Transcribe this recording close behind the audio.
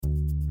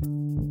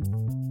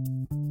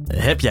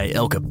Heb jij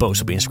elke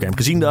post op Instagram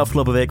gezien de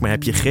afgelopen week, maar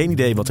heb je geen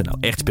idee wat er nou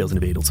echt speelt in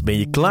de wereld? Ben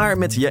je klaar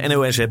met je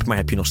NOS-app, maar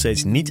heb je nog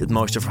steeds niet het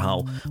mooiste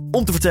verhaal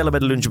om te vertellen bij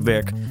de lunch op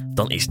werk?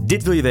 Dan is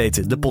Dit Wil Je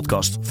Weten, de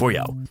podcast voor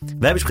jou.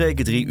 Wij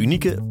bespreken 3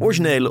 unieke,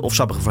 originele of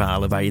sappige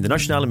verhalen waar je in de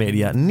nationale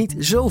media niet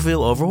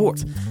zoveel over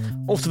hoort.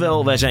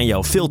 Oftewel, wij zijn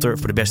jouw filter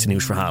voor de beste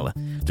nieuwsverhalen.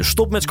 Dus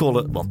stop met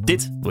scrollen, want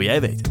dit wil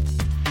jij weten.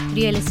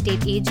 Real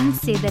estate agents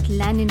say that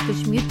land in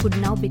Kasjmir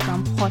could now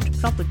become hot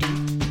property.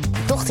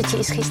 Dochtertje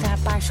is gisteren haar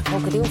paarse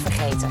krokodil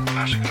vergeten.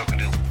 Paarse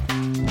krokodil.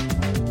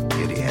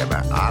 Jullie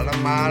hebben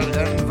allemaal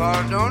een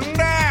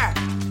voldoende.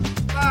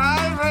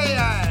 Behalve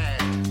jij.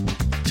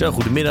 Zo,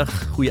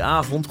 goedemiddag,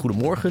 goedenavond,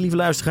 goedemorgen, lieve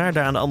luisteraar.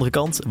 Daar aan de andere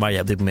kant, waar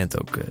jij op dit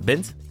moment ook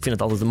bent. Ik vind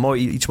het altijd een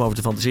mooi iets om over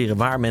te fantaseren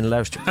waar men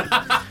luistert.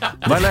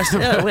 Waar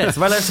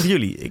luisteren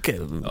jullie?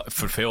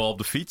 Veel op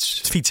de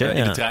fiets. Fietsen,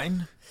 in de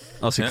trein.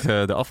 Als ik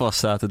de afwas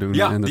sta te doen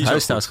en het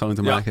huis staat schoon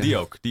te maken.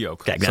 Ja, die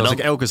ook. Kijk, zoals ik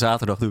elke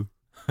zaterdag doe.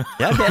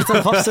 Ja, heb je echt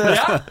een vaste...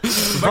 Ja?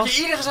 Maak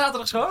je iedere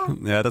zaterdag schoon?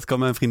 Ja, dat kan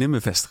mijn vriendin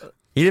bevestigen.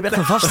 Jullie hebben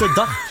echt een vaste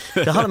dag.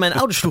 Dat hadden mijn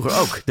ouders vroeger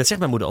ook. Dat zegt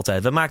mijn moeder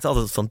altijd. We maakten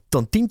altijd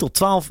van 10 tot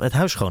 12 het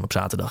huis schoon op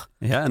zaterdag.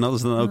 Ja, en dat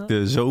is dan ook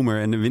de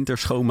zomer- en de winter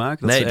schoonmaak?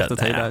 Dat is echt het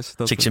hele huis.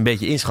 Als ik ze een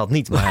beetje inschat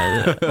niet,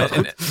 maar...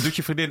 En doet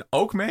je vriendin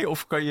ook mee?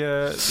 Of kan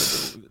je...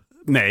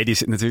 Nee, die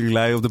zit natuurlijk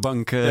lui op de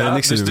bank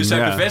niks te doen. Dus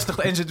zij bevestigt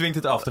en ze dwingt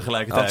het af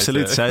tegelijkertijd.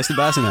 Absoluut, zij is de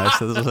baas in huis.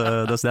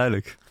 Dat is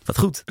duidelijk. Wat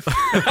goed.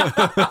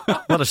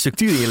 Wat een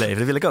structuur in je leven,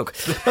 dat wil ik ook.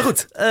 Maar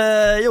goed,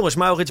 jongens,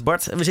 Maurits,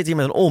 Bart. We zitten hier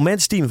met een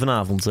all-mens team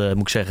vanavond, moet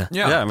ik zeggen.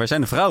 Ja, wij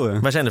zijn de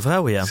vrouwen. Wij zijn de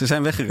vrouwen, ja. Ze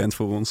zijn weggerend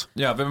voor ons.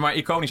 Ja, we hebben maar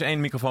iconisch 1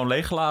 microfoon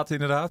leeggelaten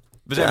inderdaad.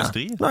 We zijn met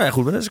 3. Nou ja,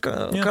 goed, maar dat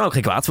kan ook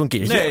geen kwaad voor een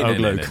keertje. Nee, ook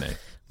leuk. Nee.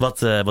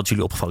 Wat is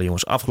jullie opgevallen,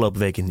 jongens, afgelopen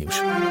week in het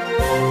nieuws?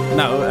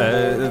 Nou,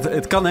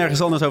 het kan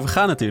ergens anders over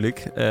gaan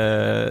natuurlijk.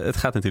 Het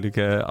gaat natuurlijk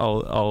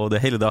al de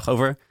hele dag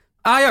over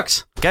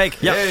Ajax. Kijk,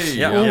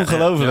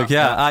 Ongelooflijk.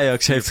 Ja,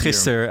 Ajax heeft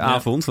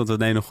gisteravond, want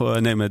we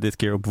nemen dit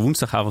keer op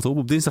woensdagavond op.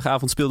 Op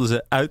dinsdagavond speelden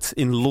ze uit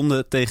in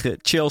Londen tegen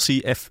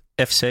Chelsea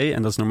FC.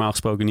 En dat is normaal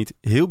gesproken niet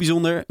heel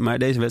bijzonder. Maar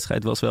deze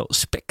wedstrijd was wel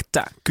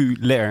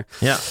spectaculair.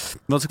 Ja.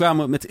 Want ze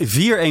kwamen met 4-1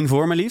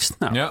 voor maar liefst.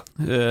 Nou,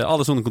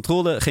 alles onder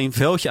controle. Geen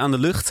veldje aan de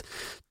lucht.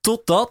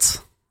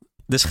 Totdat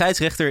de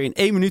scheidsrechter in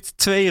 1 minuut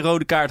 2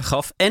 rode kaarten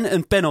gaf en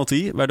een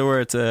penalty. Waardoor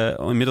het,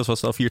 inmiddels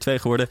was het al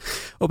 4-2 geworden,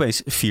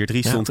 opeens 4-3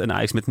 stond. En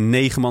Ajax met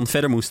 9 man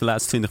verder moest de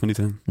laatste 20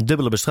 minuten.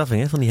 Dubbele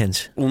bestraffing, hè, van die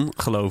Hens.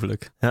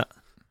 Ongelooflijk. Ja.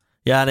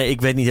 Ja, nee,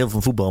 ik weet niet heel veel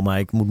van voetbal, maar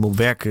ik moet me op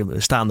werk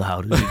staande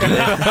houden. Dus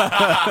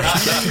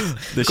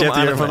je hebt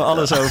hier van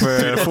alles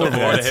over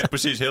voorbereid.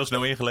 Precies, heel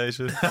snel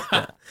ingelezen.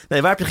 Ja.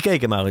 Nee, waar heb je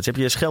gekeken, Maurits? Heb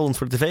je scheldend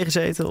voor de tv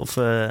gezeten? Of,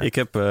 Ik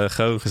heb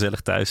gewoon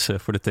gezellig thuis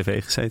voor de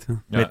tv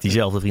gezeten. Ja. Met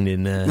diezelfde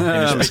vriendin.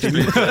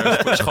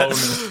 Schoon,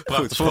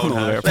 prachtig schoon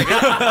onderwerp.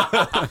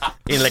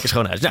 In een lekker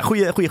schoon huis. Nou,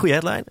 goede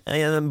headline.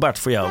 En Bart,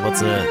 voor jou, wat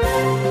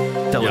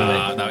tel je mee?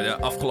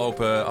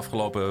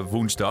 Afgelopen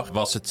woensdag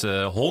was het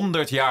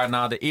 100 jaar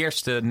na de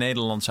eerste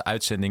Nederlandse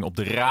uitzending op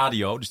de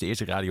radio. Dus de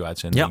eerste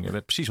radio-uitzending.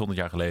 Ja. Precies 100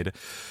 jaar geleden.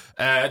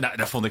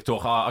 Daar vond ik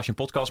toch, als je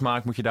een podcast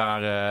maakt, moet je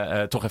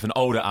daar toch even een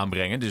ode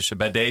aanbrengen. Dus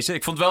bij deze.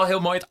 Ik vond het wel heel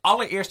mooi. Het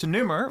allereerste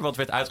nummer wat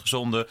werd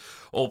uitgezonden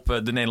op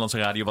de Nederlandse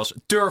radio was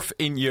Turf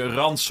in je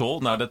ransel.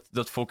 Nou,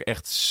 dat vond ik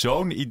echt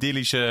zo'n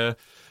idyllische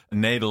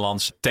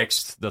Nederlandse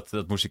tekst.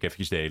 Dat moest ik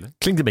eventjes delen.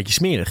 Klinkt een beetje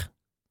smerig.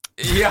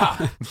 Ja.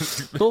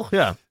 Toch?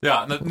 Ja.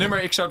 Ja, het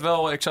nummer, ik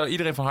zou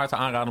iedereen van harte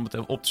aanraden om het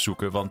op te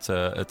zoeken. Want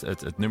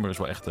het nummer is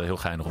wel echt heel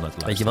geinig om naar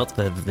te luisteren. Weet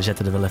je wat? We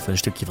zetten er wel even een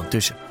stukje van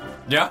tussen.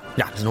 Ja?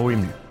 Ja, dus dan hoor je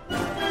hem nu.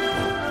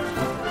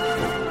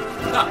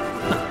 Nou,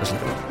 dat is leuk.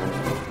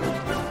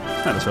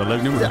 Nou, dat is wel een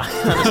leuk nummer. Ja.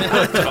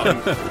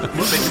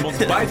 Moet een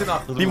mond buiten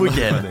achter. Die moet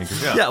je hebben.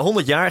 Ja,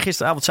 100 jaar.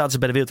 Gisteravond zaten ze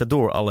bij de Wereld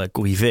Door alle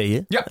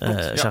corriveeën. Ja,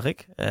 zag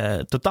ik.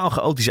 Totaal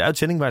chaotische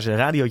uitzending waar ze een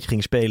radiootje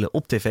gingen spelen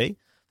op tv.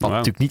 Wat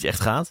natuurlijk niet echt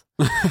gaat.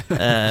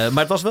 Maar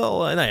het was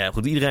wel...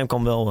 goed, iedereen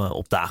kwam wel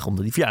opdagen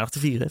om die verjaardag te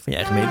vieren van je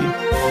eigen medium.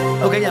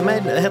 Oké,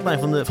 mijn headline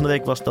van de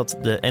week was dat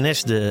de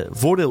NS de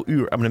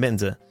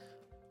voordeeluurabonnementen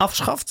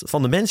afschaft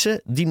van de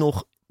mensen die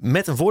nog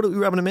met een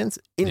voordeeluurabonnement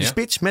in de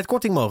spits met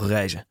korting mogen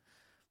reizen.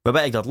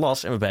 Waarbij ik dat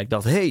las en waarbij ik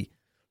dacht,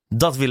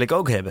 dat wil ik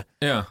ook hebben.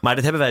 Ja. Maar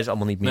dat hebben wij dus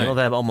allemaal niet meer. Nee. Want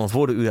wij hebben allemaal een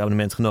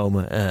voordeeluurabonnement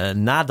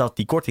genomen nadat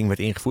die korting werd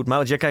ingevoerd.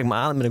 Maar jij kijkt me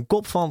aan met een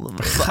kop van...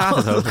 Gaat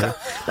het over?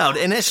 Nou,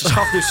 de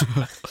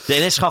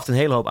NS schaft een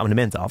hele hoop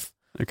abonnementen af.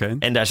 Okay.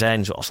 En daar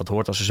zijn, zoals dat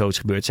hoort als er zoiets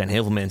gebeurt, zijn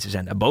heel veel mensen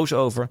zijn daar boos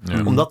over.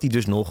 Ja. Omdat die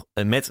dus nog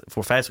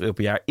voor €50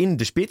 per jaar in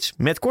de spits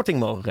met korting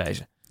mogen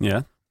reizen.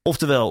 Ja.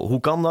 Oftewel, hoe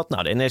kan dat?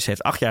 Nou, de NS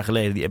heeft 8 jaar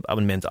geleden die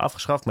abonnementen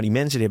afgeschaft. Maar die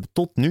mensen die hebben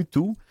tot nu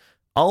toe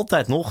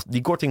altijd nog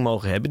die korting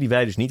mogen hebben, die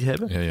wij dus niet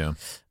hebben. Ja.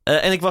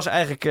 En ik was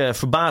eigenlijk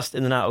verbaasd en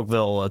daarna ook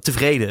wel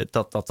tevreden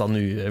dat dan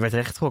nu werd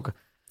rechtgetrokken.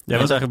 Jij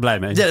was eigenlijk blij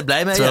mee? Ja,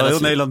 blij mee. Terwijl heel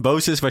Nederland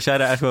boos is, was jij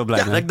daar eigenlijk wel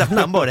blij mee? Ik dacht,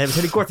 nou mooi, hebben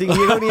ze die korting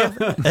hier ook niet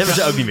hebben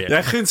ze ook niet meer.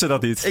 Jij gunt ze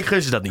dat niet? Ik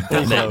gun ze dat niet.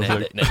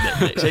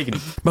 Nee, zeker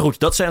niet. Maar goed,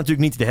 dat zijn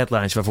natuurlijk niet de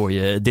headlines waarvoor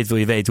je Dit Wil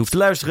Je Weten hoeft te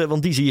luisteren,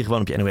 want die zie je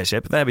gewoon op je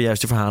NOS-app. Wij hebben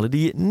juist de verhalen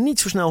die je niet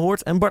zo snel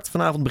hoort. En Bart,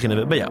 vanavond beginnen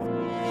we bij jou.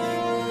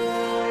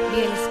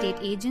 Real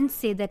estate agents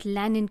say that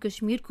land in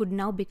Kashmir could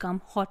now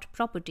become hot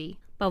property.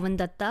 Pawan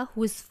Datta,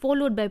 who is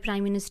followed by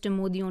Prime Minister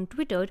Modi on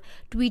Twitter,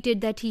 tweeted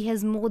that he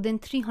has more than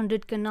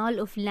 300 canal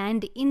of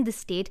land in the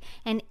state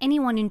and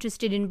anyone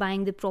interested in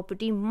buying the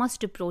property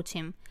must approach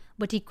him.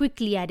 But he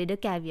quickly added a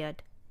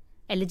caveat.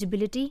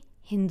 Eligibility,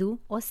 Hindu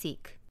or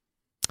Sikh.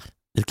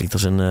 Dit klinkt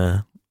als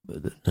een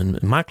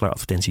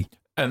makelaar-advertentie.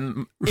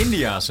 Een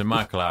Indiase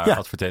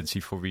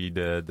makelaar-advertentie voor wie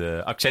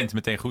de accent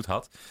meteen goed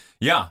had.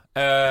 Ja,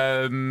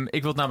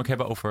 ik wil het namelijk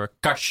hebben over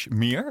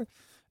Kasjmir.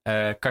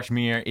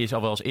 Kasjmir is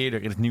al wel eens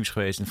eerder in het nieuws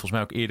geweest en volgens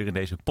mij ook eerder in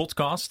deze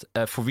podcast.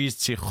 Voor wie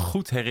het zich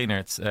goed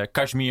herinnert,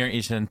 Kasjmir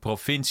is een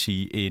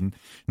provincie in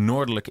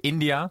noordelijk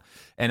India.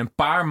 En een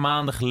paar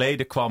maanden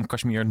geleden kwam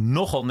Kasjmir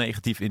nogal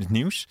negatief in het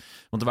nieuws.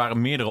 Want er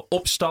waren meerdere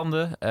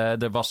opstanden.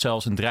 Er was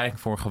zelfs een dreiging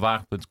voor een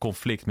gewapend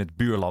conflict met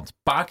buurland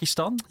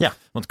Pakistan. Ja.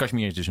 Want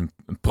Kasjmir is dus een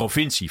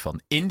provincie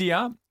van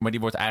India. Maar die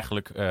wordt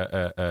eigenlijk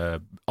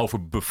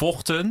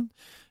overbevochten.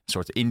 Een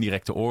soort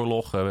indirecte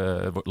oorlog,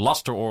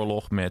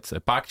 lasteroorlog met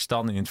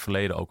Pakistan. In het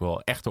verleden ook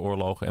wel echte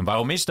oorlogen. En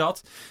waarom is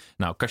dat?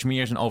 Nou,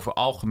 Kasjmir is een over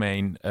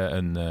algemeen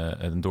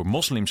een door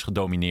moslims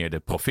gedomineerde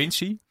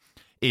provincie.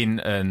 In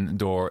een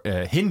door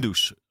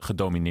hindoes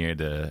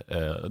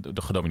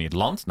gedomineerd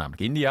land,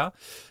 namelijk India.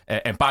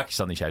 En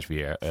Pakistan is juist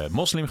weer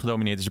moslim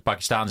gedomineerd. Dus de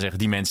Pakistanen zeggen,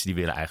 die mensen die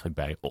willen eigenlijk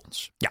bij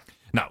ons. Ja.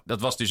 Nou,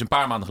 dat was dus een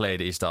paar maanden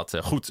geleden is dat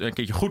een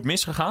keertje goed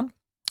misgegaan.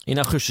 In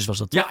augustus was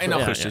dat? Ja, in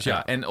augustus,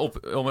 ja. En om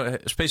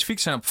specifiek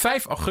te zijn, op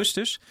 5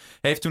 augustus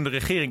heeft toen de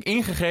regering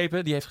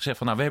ingegrepen. Die heeft gezegd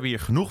van, nou, we hebben hier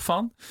genoeg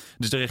van.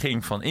 Dus de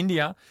regering van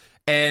India.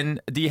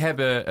 En die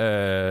hebben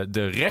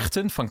de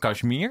rechten van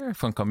Kasjmir,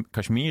 van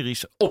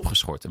Kashmiris,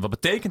 opgeschort. En wat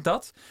betekent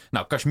dat?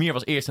 Nou, Kasjmir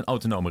was eerst een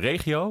autonome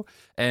regio.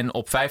 En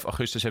op 5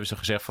 augustus hebben ze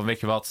gezegd van, weet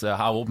je wat,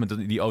 hou op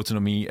met die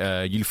autonomie.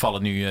 Jullie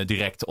vallen nu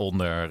direct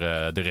onder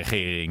de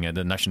regering,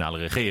 de nationale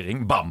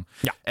regering. Bam.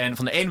 Ja. En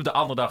van de een op de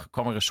andere dag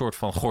kwam er een soort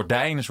van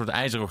gordijn, een soort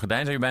ijzeren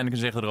gordijn, zou je bijna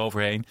kunnen zeggen,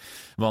 eroverheen.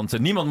 Want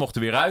niemand mocht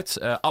er weer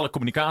uit. Alle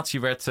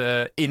communicatie werd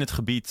in het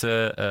gebied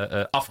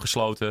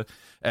afgesloten.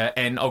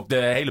 En ook de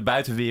hele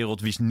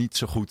buitenwereld wist niet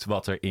zo goed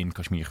wat er in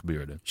Kasjmir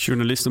gebeurde.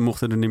 Journalisten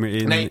mochten er niet meer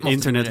in. Nee,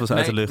 internet was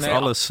uit de lucht.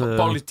 Alles.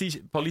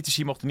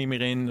 Politici mochten er niet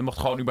meer in. Er mocht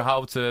gewoon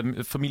überhaupt.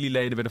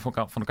 Familieleden werden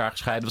van elkaar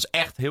gescheiden. Dat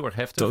was echt heel erg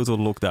heftig. Total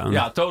lockdown.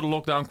 Ja, total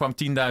lockdown. Kwam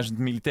 10.000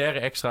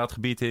 militairen extra het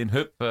gebied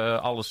in.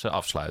 Alles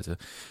afsluiten.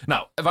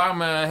 Nou,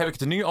 waarom heb ik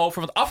het er nu over?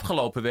 Want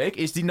afgelopen week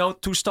is die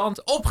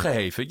noodtoestand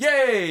opgeheven.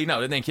 Yay! Nou,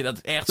 dan denk je dat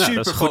het echt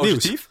super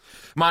positief.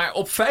 Maar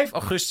op 5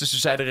 augustus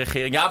zei de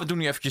regering, ja, we doen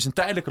nu eventjes een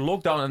tijdelijke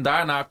lockdown en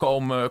daarna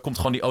komt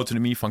gewoon die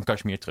autonomie van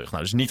Kasjmir terug.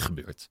 Nou, dat is niet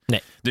gebeurd.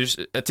 Nee. Dus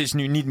het is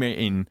nu niet meer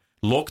in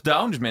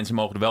lockdown. Dus mensen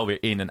mogen er wel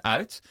weer in en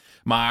uit.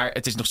 Maar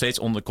het is nog steeds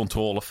onder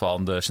controle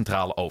van de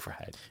centrale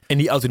overheid. En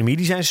die autonomie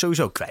die zijn ze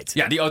sowieso kwijt.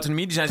 Ja, die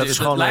autonomie die zijn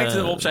ze. Het lijkt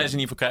erop, zijn ze in ieder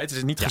geval kwijt. Het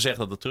is niet gezegd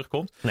dat het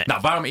terugkomt. Nee.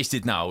 Nou, waarom is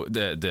dit nou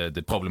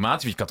de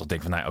problematisch? Je kan toch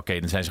denken van, nou oké,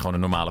 dan zijn ze gewoon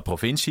een normale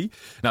provincie.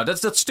 Nou, dat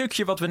is dat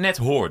stukje wat we net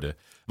hoorden.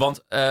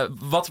 Want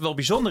wat wel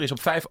bijzonder is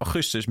op 5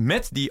 augustus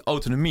met die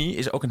autonomie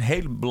is ook een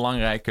hele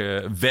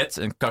belangrijke wet,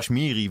 een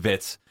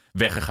Kashmiri-wet,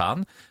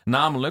 weggegaan.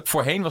 Namelijk,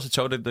 voorheen was het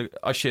zo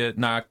dat als je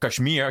naar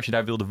Kasjmir, als je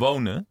daar wilde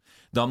wonen,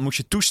 dan moest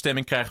je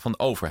toestemming krijgen van de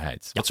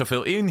overheid. Wat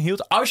zoveel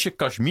inhield, als je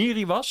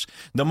Kashmiri was,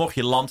 dan mocht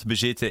je land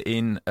bezitten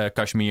in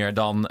Kasjmir.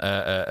 Dan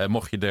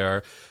mocht je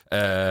er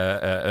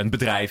een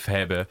bedrijf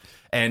hebben.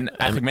 En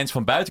eigenlijk mensen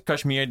van buiten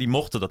Kasjmir, die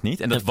mochten dat niet.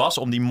 En dat was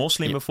om die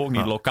moslimbevolking,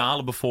 die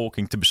lokale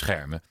bevolking te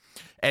beschermen.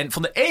 En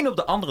van de een op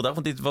de andere dag,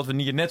 want dit wat we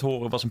hier net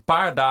horen was een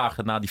paar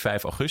dagen na die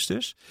 5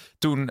 augustus.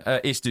 Toen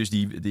is dus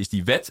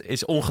die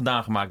wet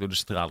ongedaan gemaakt door de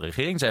centrale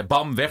regering. Zei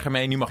bam, weg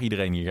ermee, nu mag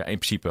iedereen hier in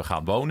principe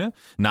gaan wonen.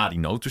 Na die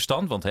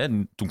noodtoestand, want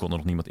toen kon er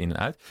nog niemand in en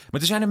uit. Maar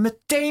toen zijn er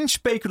meteen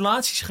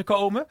speculaties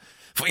gekomen.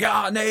 Van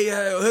ja, nee,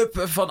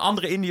 van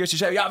andere Indiërs die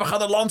zeiden, ja, we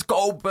gaan een land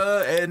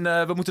kopen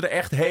en we moeten er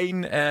echt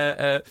heen.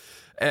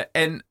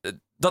 En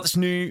dat is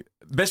nu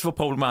best wel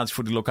problematisch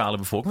voor de lokale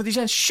bevolking. Want die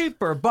zijn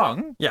super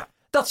bang. Ja.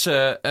 Dat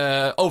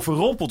ze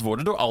overrompeld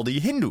worden door al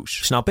die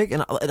hindoes. Snap ik. En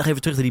dan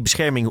even terug naar die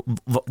bescherming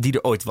die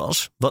er ooit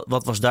was.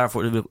 Wat was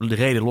daarvoor de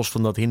reden, los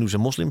van dat hindoes en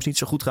moslims niet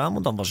zo goed gaan?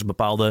 Want dan was er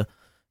bepaalde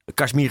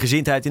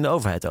Kashmir-gezindheid in de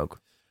overheid ook.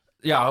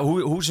 Ja,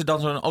 hoe ze dan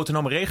zo'n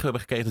autonome regio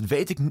hebben gekregen, dat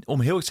weet ik om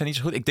heel eerlijk te zijn niet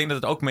zo goed. Ik denk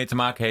dat het ook mee te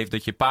maken heeft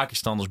dat je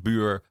Pakistan als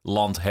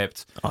buurland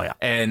hebt. Oh ja.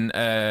 En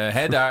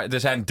er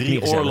zijn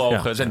 3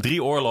 oorlogen, er zijn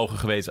 3 oorlogen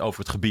geweest over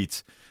het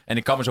gebied. En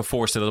ik kan me zo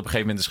voorstellen dat op een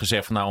gegeven moment is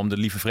gezegd van, nou, om de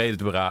lieve vrede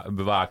te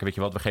bewaken, weet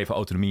je wat, we geven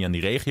autonomie aan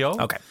die regio.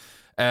 Okay.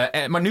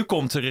 Maar nu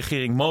komt de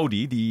regering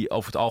Modi, die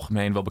over het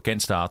algemeen wel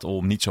bekend staat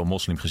om niet zo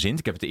moslimgezind.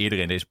 Ik heb het eerder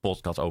in deze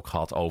podcast ook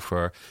gehad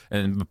over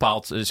een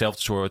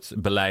bepaaldzelfde soort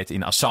beleid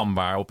in Assam,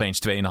 waar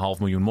opeens 2,5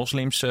 miljoen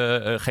moslims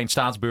geen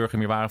staatsburger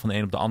meer waren van de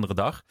een op de andere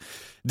dag.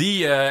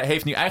 Die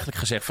heeft nu eigenlijk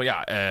gezegd van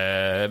ja,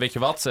 weet je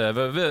wat,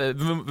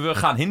 we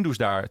gaan hindoes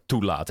daar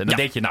toelaten. En dan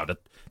denk je, nou,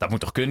 dat moet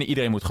toch kunnen?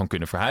 Iedereen moet gewoon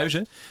kunnen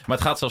verhuizen. Maar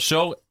het gaat zelfs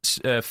zo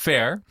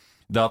ver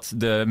dat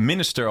de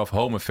Minister of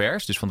Home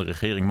Affairs, dus van de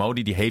regering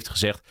Modi, die heeft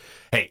gezegd...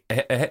 Hey,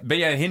 ben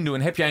jij een hindoe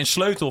en heb jij een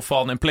sleutel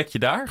van een plekje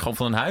daar? Gewoon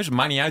van een huis,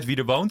 maakt niet uit wie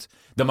er woont.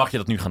 Dan mag je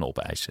dat nu gaan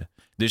opeisen.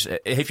 Dus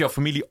heeft jouw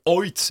familie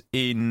ooit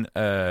in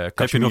Kasjmir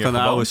Heb je nog een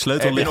oude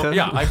sleutel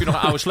liggen? Heb je nog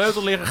een oude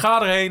sleutel liggen?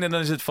 Ga erheen en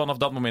dan is het vanaf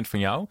dat moment van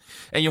jou.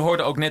 En je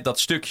hoorde ook net dat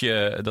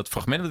stukje, dat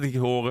fragment dat ik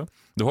hoorde.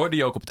 Dat hoorde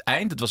je ook op het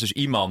eind. Het was dus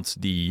iemand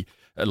die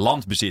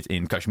land bezit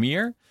in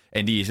Kasjmir.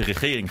 En die is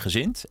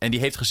regeringsgezind. En die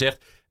heeft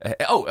gezegd...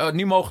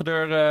 nu mogen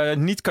er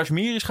niet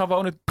Kashmiris gaan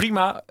wonen.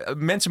 Prima,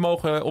 mensen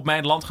mogen op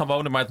mijn land gaan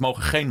wonen... maar het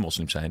mogen geen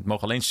moslims zijn. Het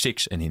mogen alleen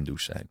Sikhs en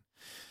Hindoes zijn.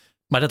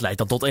 Maar dat leidt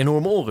dan tot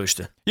enorme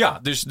onrusten. Ja,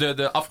 dus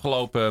de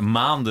afgelopen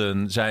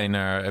maanden zijn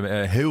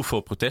er heel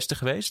veel protesten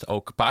geweest.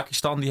 Ook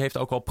Pakistan die heeft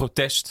ook al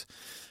protest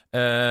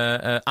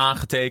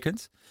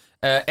aangetekend.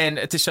 En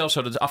het is zelfs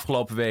zo dat de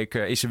afgelopen week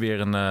is er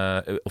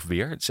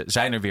weer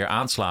zijn er weer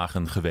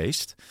aanslagen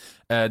geweest.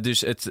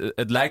 Dus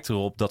het lijkt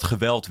erop dat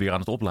geweld weer aan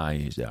het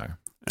oplaaien is daar.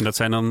 En dat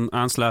zijn dan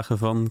aanslagen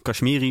van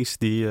Kashmiris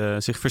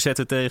die zich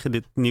verzetten tegen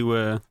dit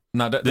nieuwe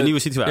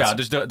situatie. Ja,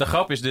 dus de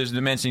grap is dus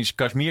de mensen in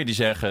Kasjmir die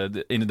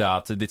zeggen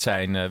inderdaad,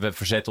 we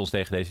verzetten ons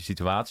tegen deze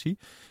situatie.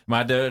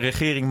 Maar de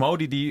regering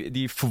Modi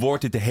die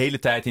verwoordt dit de hele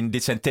tijd in,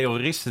 dit zijn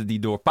terroristen die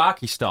door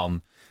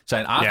Pakistan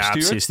zijn aangestuurd.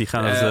 Ja, precies. Die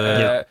gaan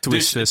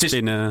het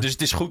spinnen. Dus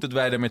het is goed dat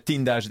wij er met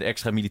 10.000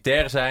 extra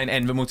militairen zijn.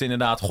 En we moeten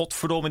inderdaad,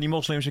 godverdomme, die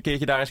moslims een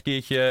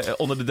keertje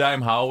onder de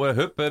duim houden.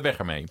 Hup, weg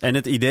ermee. En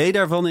het idee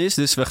daarvan is,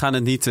 dus we gaan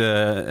het niet...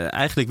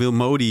 eigenlijk wil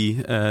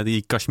Modi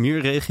die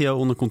Kashmir-regio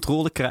onder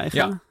controle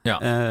krijgen. Ja.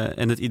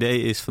 En het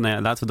idee is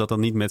van, laten we dat dan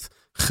niet met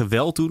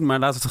geweld doen, maar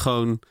laten we het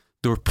gewoon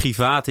door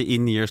private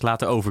Indiërs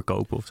laten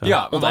overkopen of zo.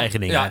 Ja,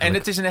 onteigening. Ja, en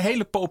het is een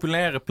hele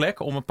populaire plek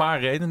om een paar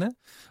redenen.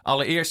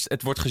 Allereerst,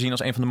 het wordt gezien als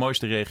een van de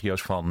mooiste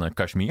regio's van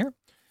Kasjmir.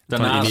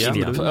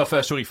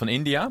 Van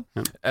India.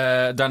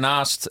 Ja.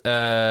 Daarnaast kan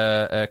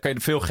je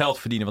er veel geld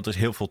verdienen, want er is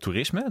heel veel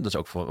toerisme. Dat is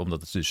ook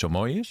omdat het dus zo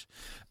mooi is.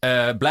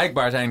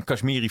 Blijkbaar zijn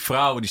Kashmiri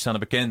vrouwen, die staan er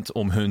bekend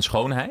om hun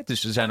schoonheid.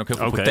 Dus er zijn ook heel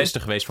veel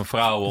protesten geweest van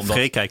vrouwen. Omdat...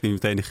 Freek kijkt nu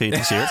meteen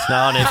geïnteresseerd.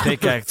 Freek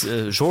kijkt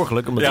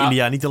zorgelijk, omdat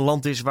India niet een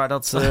land is waar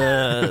dat...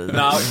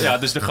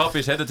 Dus de grap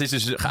is, dat is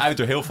dus geuit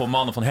door heel veel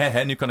mannen van...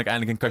 nu kan ik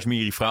eindelijk een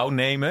Kashmiri vrouw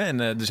nemen. En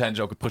er zijn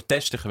dus ook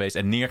protesten geweest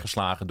en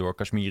neergeslagen door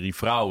Kashmiri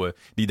vrouwen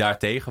die daar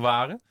tegen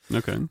waren.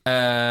 Oké.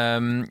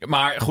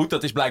 Maar goed,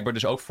 dat is blijkbaar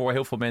dus ook voor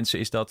heel veel mensen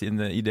is dat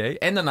een idee.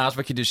 En daarnaast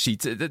wat je dus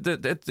ziet,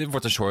 het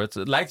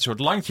lijkt een soort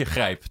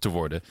landjegrijp te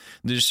worden.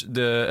 Dus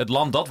het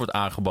land dat wordt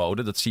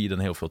aangeboden, dat zie je dan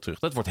heel veel terug.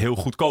 Dat wordt heel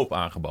goedkoop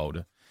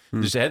aangeboden.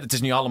 Dus het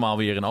is nu allemaal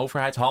weer in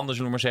overheidshanden,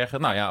 zullen we maar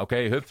zeggen. Nou ja,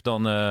 oké,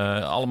 dan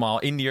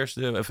allemaal Indiërs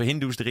of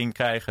Hindoes erin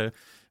krijgen.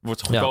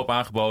 Wordt goedkoop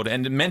aangeboden.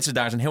 En de mensen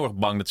daar zijn heel erg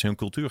bang dat ze hun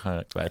cultuur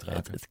gaan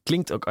kwijtraken. Het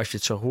klinkt ook, als je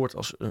het zo hoort,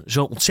 als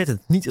zo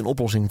ontzettend niet een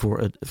oplossing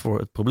voor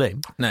het probleem.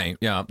 Nee,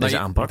 ja. Deze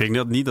aanpak. Ik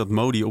denk niet dat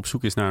Modi op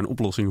zoek is naar een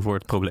oplossing voor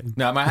het probleem.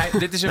 Nou, maar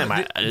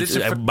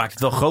hij maakt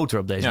het wel groter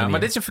op deze manier. Maar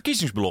dit is een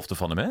verkiezingsbelofte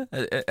van hem.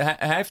 Hè?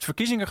 Hij heeft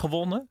verkiezingen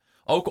gewonnen.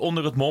 Ook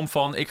onder het mom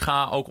van, ik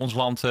ga ook ons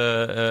land...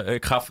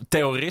 ik ga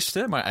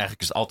terroristen, maar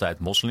eigenlijk is het altijd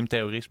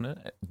moslimterrorisme.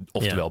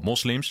 Oftewel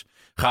moslims.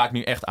 Ga ik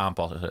nu echt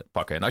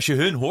aanpakken. En als je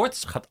hun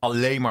hoort, gaat het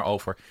alleen maar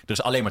over... Er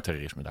is alleen maar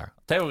terrorisme daar.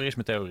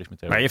 Terrorisme.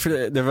 Maar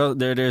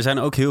er zijn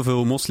ook heel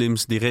veel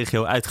moslims die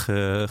regio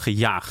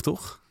uitgejaagd,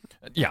 toch?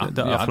 Ja,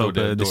 de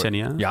afgelopen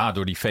decennia.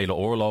 Door die vele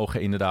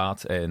oorlogen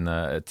inderdaad. En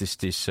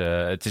het is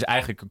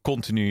eigenlijk een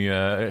continu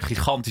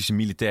gigantische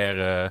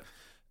militaire...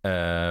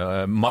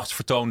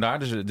 machtsvertoon daar.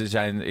 Dus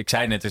ik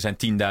zei net, er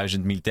zijn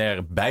 10.000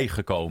 militairen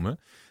bijgekomen.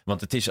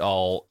 Want het is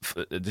al...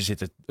 Er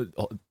zitten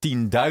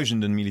 10.000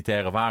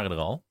 militairen waren er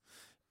al.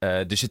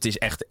 Dus het is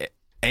echt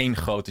één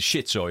grote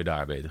shitzooi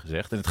daar, beter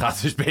gezegd. En het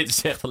gaat dus beter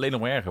gezegd alleen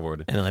nog maar erger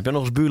worden. En dan heb je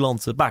nog als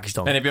buurland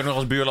Pakistan. En dan heb je ook nog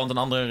als buurland een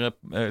andere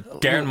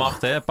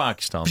kernmacht,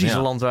 Pakistan. Precies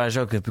een land waar ze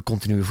ook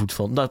continue voet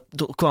van. Daar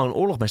kwam een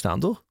oorlog bij staan,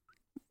 toch?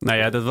 Nou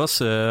ja, dat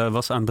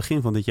was aan het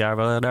begin van dit jaar,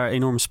 waren daar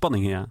enorme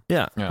spanningen,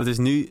 ja. Dat is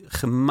nu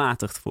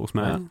gematigd, volgens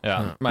mij.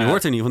 Ja. Maar je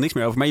hoort er in ieder geval niks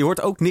meer over. Maar je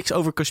hoort ook niks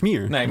over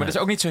Kasjmir. Nee, maar dat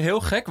is ook niet zo heel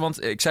gek,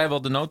 want ik zei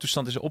wel, de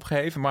noodtoestand is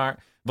opgeheven,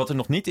 maar wat er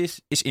nog niet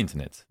is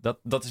internet.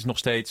 Dat is nog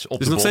steeds op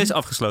de bom. Het is nog steeds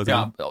afgesloten.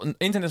 Ja,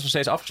 internet is nog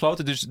steeds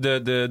afgesloten, dus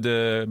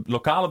de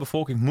lokale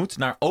bevolking moet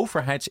naar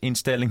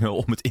overheidsinstellingen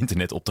om het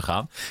internet op te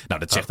gaan. Nou,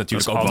 dat zegt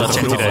natuurlijk ook wel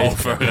genoeg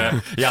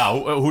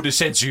over hoe de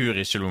censuur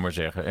is, zullen we maar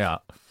zeggen.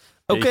 Ja.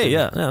 Oké,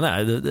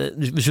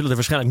 we zullen er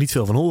waarschijnlijk niet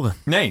veel van horen.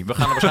 Nee, we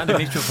gaan er waarschijnlijk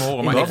niet veel van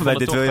horen. Maar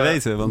dit wil je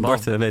weten, want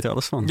Bart weet er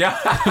alles van. Ja,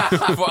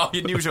 voor al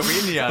je nieuws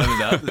over India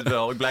inderdaad.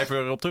 Dus ik blijf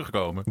erop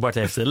terugkomen. Bart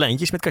heeft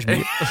lijntjes met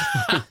Kasjmir.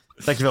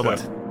 Dankjewel,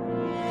 Bart.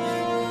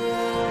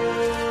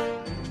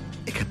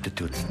 Ik heb de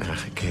toets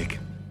nagekeken.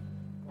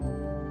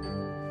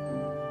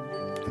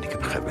 En ik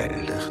heb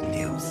geweldig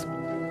nieuws.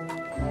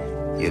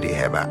 Jullie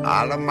hebben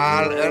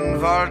allemaal een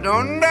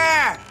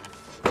voldoende.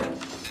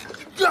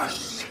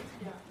 Yes!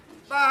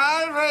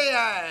 Behalve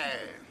jij.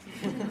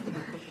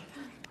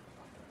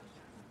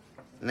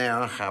 Nee,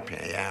 een grapje.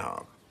 Jij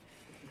ook.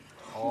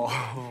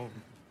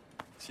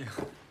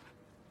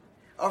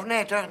 Of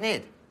nee, toch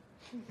niet?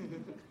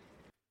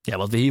 Ja,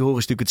 wat we hier horen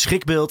is natuurlijk het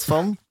schrikbeeld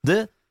van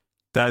de...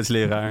 Duits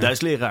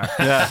leraar.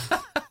 Ja.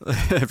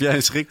 Heb jij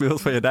een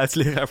schrikbeeld van je Duits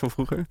leraar van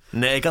vroeger?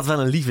 Nee, ik had wel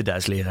een lieve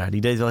Duits leraar.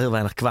 Die deed wel heel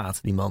weinig kwaad,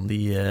 die man.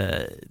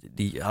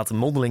 Die had een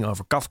mondeling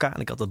over Kafka.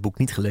 En ik had dat boek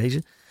niet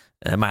gelezen.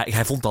 Maar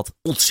hij vond dat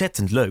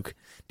ontzettend leuk,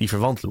 die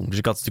verwantloem. Dus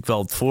ik had natuurlijk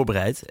wel het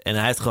voorbereid. En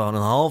hij heeft gewoon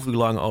een half uur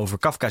lang over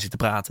Kafka zitten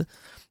praten.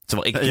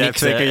 Terwijl ik jij hebt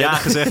 2 keer ja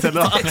gezegd en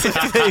dan...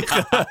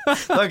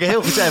 Dat ik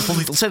heel goed zei, vond hij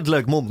het ontzettend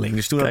leuk mondeling.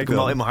 Dus toen heb ik hem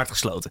al in mijn hart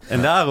gesloten.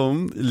 En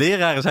daarom,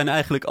 leraren zijn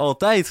eigenlijk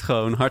altijd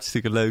gewoon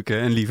hartstikke leuke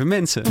en lieve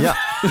mensen. Ja.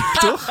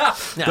 Toch?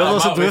 Ja, dat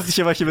was het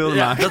bruggetje wat je wilde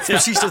maken. Dat is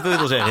precies wat ik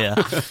wilde zeggen, ja.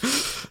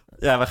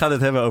 Ja, we gaan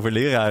het hebben over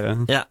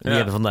leraren. Ja, die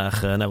hebben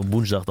vandaag, op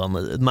woensdag dan,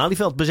 het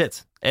Malieveld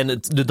bezet. En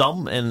de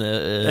Dam en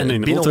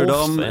in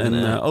Rotterdam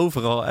en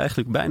overal,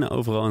 eigenlijk bijna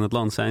overal in het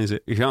land zijn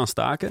ze gaan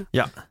staken.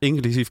 Ja.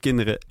 Inclusief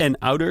kinderen en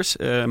ouders.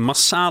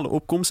 Massale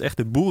opkomst. Echt,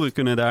 de boeren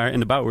kunnen daar en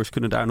de bouwers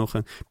kunnen daar nog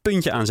een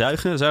puntje aan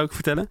zuigen, zou ik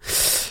vertellen.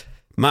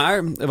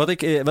 Maar wat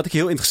ik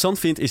heel interessant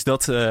vind is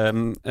dat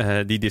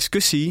die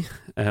discussie,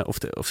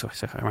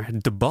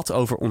 het debat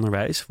over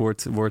onderwijs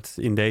wordt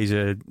in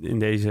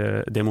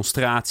deze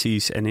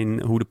demonstraties en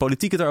in hoe de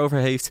politiek het erover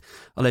heeft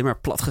alleen maar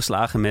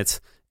platgeslagen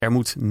met er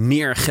moet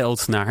meer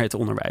geld naar het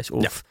onderwijs.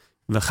 Of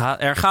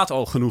er gaat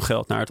al genoeg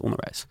geld naar het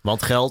onderwijs.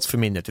 Want geld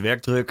vermindert de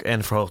werkdruk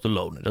en verhoogt de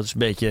lonen. Dat is een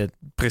beetje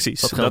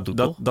precies wat geld doet,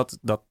 toch?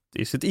 Dat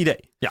is het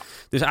idee. Ja.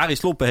 Dus Arie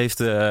Slob heeft,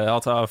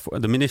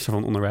 de minister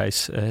van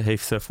Onderwijs,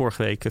 heeft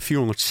vorige week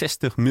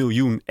 460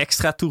 miljoen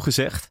extra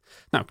toegezegd.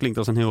 Nou, klinkt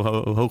als een heel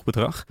hoog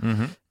bedrag.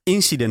 Mm-hmm.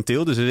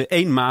 Incidenteel, dus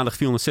eenmalig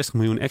 460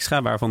 miljoen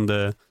extra, waarvan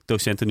de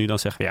docenten nu dan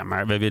zeggen, ja,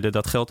 maar we willen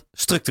dat geld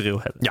structureel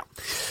hebben. Ja.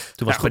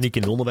 Toen was paniek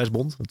in de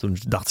onderwijsbond. Toen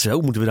dachten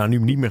ze, moeten we daar nu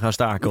niet meer gaan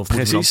staken? Of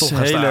precies, moeten we dan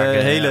toch gaan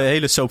staken?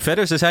 Hele soap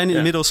verder. Ze zijn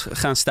inmiddels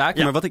gaan staken.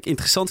 Ja. Maar wat ik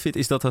interessant vind,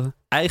 is dat er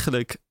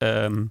eigenlijk...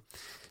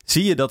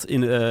 zie je dat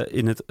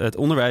in het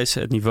onderwijs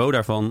het niveau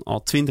daarvan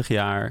al 20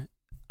 jaar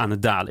aan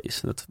het dalen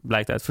is. Dat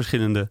blijkt uit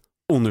verschillende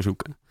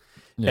onderzoeken.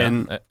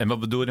 Ja. En wat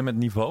bedoel je met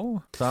niveau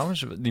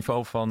trouwens? Het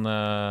niveau van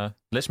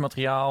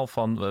lesmateriaal,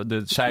 van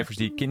de cijfers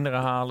die kinderen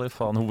halen,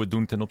 van hoe we het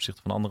doen ten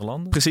opzichte van andere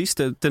landen? Precies,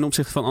 ten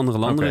opzichte van andere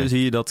landen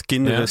zie je dat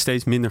kinderen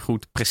steeds minder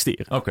goed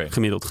presteren.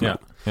 Gemiddeld genomen.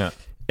 Ja.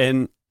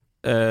 En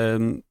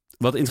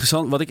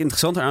wat ik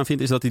interessanter aan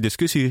vind is dat die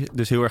discussie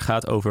dus heel erg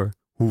gaat over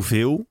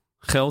hoeveel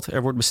geld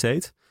er wordt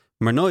besteed,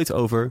 maar nooit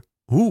over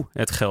hoe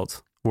het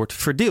geld wordt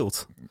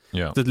verdeeld.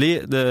 Ja.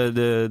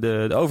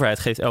 De overheid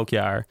geeft elk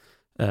jaar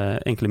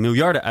enkele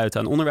miljarden uit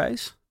aan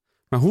onderwijs.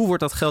 Maar hoe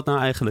wordt dat geld nou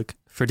eigenlijk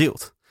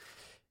verdeeld?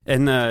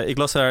 En ik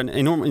las daar een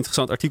enorm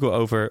interessant artikel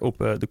over op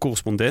de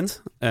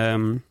Correspondent.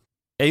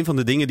 Een van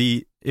de dingen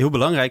die heel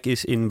belangrijk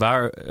is in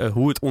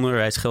hoe het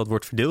onderwijsgeld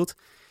wordt verdeeld,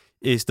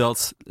 is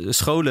dat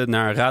scholen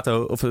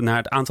naar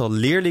het aantal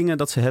leerlingen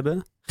dat ze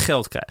hebben,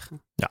 geld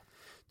krijgen. Ja.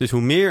 Dus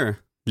hoe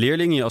meer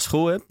leerlingen je als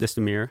school hebt, des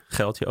te meer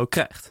geld je ook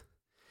krijgt.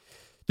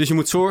 Dus je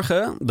moet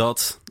zorgen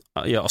dat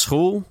je als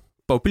school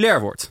populair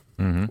wordt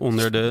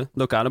onder de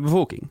lokale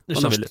bevolking. Dus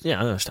dan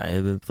sta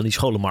je van die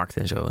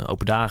scholenmarkten en zo,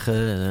 open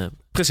dagen.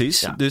 Precies.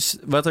 Ja. Dus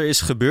wat er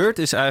is gebeurd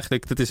is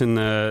eigenlijk,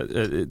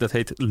 dat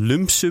heet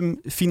lump sum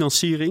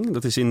financiering.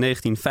 Dat is in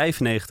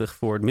 1995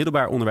 voor het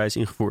middelbaar onderwijs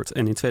ingevoerd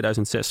en in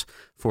 2006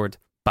 voor het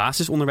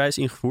basisonderwijs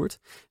ingevoerd.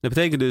 Dat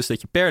betekent dus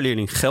dat je per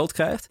leerling geld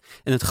krijgt.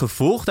 En het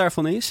gevolg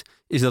daarvan is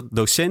dat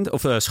docenten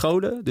of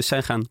scholen dus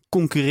zijn gaan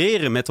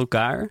concurreren met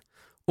elkaar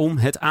om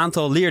het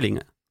aantal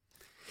leerlingen.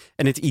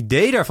 En het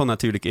idee daarvan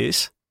natuurlijk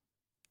is,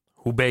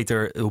 hoe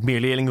meer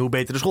leerlingen, hoe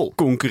beter de school.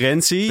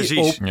 Concurrentie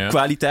op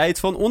kwaliteit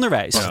van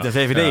onderwijs. Was het de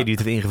VVD die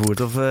het heeft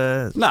ingevoerd? Of,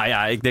 Nou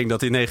ja, ik denk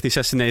dat in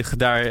 1996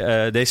 daar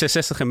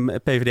D66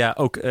 en PvdA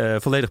ook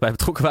volledig bij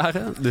betrokken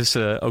waren. Dus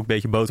ook een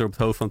beetje boter op het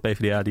hoofd van het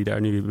PvdA die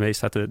daar nu mee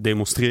staat te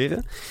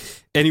demonstreren.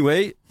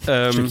 Anyway.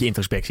 Een stukje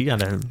introspectie. Ja,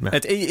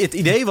 het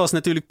idee was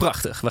natuurlijk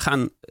prachtig. We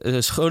gaan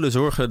scholen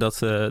zorgen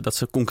dat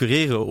ze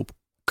concurreren op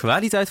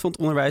kwaliteit van het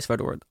onderwijs,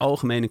 waardoor het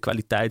algemene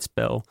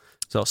kwaliteitsspel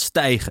zal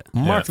stijgen.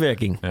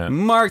 Marktwerking. Ja.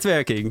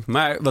 Marktwerking.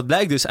 Maar wat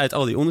blijkt dus uit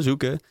al die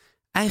onderzoeken,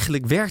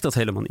 eigenlijk werkt dat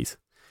helemaal niet.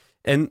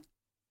 En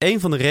een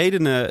van de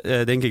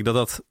redenen, denk ik,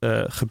 dat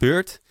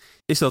gebeurt,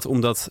 is dat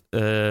omdat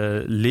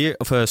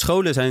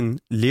scholen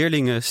zijn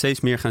leerlingen steeds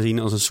meer gaan zien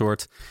als een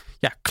soort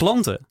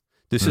klanten.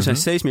 Dus ze zijn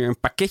steeds meer een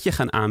pakketje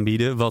gaan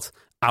aanbieden wat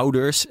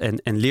ouders en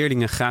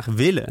leerlingen graag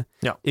willen.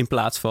 Ja. In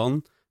plaats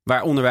van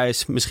waar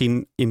onderwijs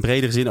misschien in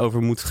bredere zin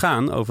over moet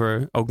gaan,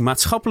 over ook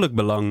maatschappelijk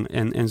belang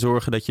en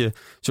zorgen dat je een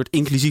soort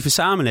inclusieve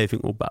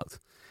samenleving opbouwt.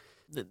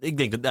 Ik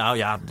denk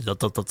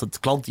dat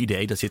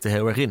klantidee, dat zit er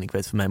heel erg in. Ik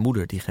weet van mijn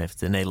moeder, die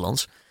geeft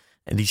Nederlands.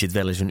 En die zit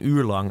wel eens een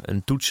uur lang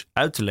een toets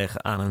uit te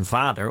leggen aan een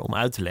vader, om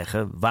uit te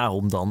leggen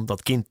waarom dan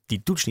dat kind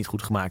die toets niet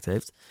goed gemaakt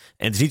heeft.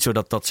 En het is niet zo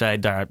dat zij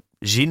daar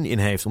zin in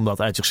heeft om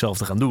dat uit zichzelf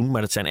te gaan doen.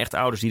 Maar dat zijn echt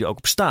ouders die er ook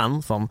op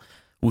staan van,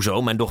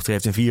 hoezo, mijn dochter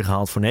heeft een 4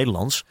 gehaald voor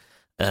Nederlands.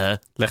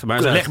 Leg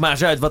maar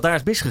eens uit wat daar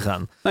is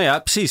misgegaan. Nou ja,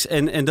 precies.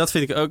 En dat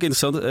vind ik ook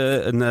interessant.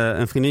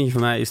 Een vriendinnetje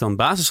van mij is dan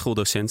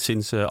basisschooldocent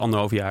sinds 1,5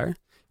 jaar.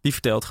 Die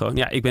vertelt gewoon,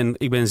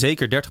 ik ben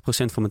zeker 30%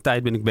 van mijn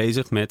tijd ben ik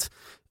bezig met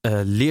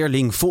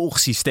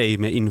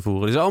leerlingvolgsystemen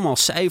invoeren. Dus allemaal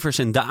cijfers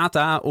en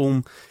data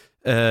om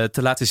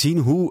te laten zien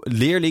hoe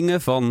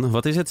leerlingen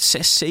van,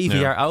 6, 7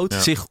 jaar oud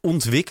zich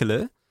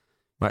ontwikkelen.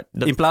 Maar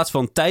in plaats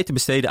van tijd te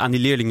besteden aan die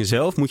leerlingen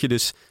zelf, moet je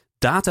dus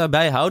data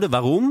bijhouden.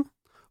 Waarom?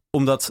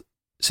 Omdat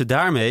ze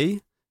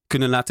daarmee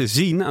kunnen laten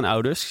zien aan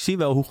ouders, zie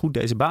wel hoe goed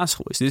deze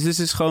basisschool is. Dus dit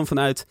is gewoon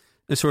vanuit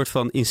een soort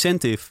van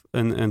incentive,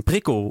 een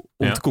prikkel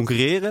om te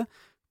concurreren,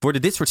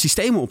 worden dit soort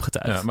systemen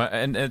opgetuigd. Ja, maar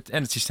en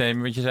het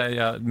systeem, want je zei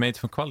het meten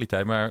van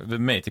kwaliteit, maar we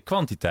meten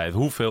kwantiteit.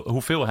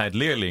 Hoeveelheid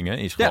leerlingen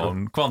is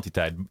gewoon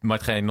kwantiteit.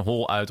 Maakt geen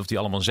hol uit of die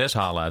allemaal 6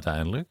 halen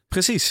uiteindelijk.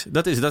 Precies,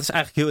 dat is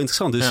eigenlijk heel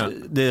interessant. Dus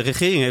de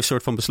regering heeft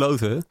soort van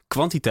besloten,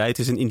 kwantiteit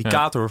is een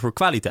indicator voor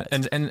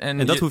kwaliteit.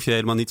 En dat hoef je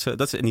helemaal niet zo,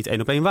 dat is niet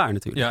 1 op 1 waar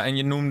natuurlijk. Ja, en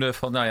je noemde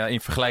van,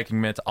 in vergelijking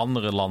met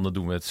andere landen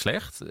doen we het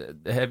slecht.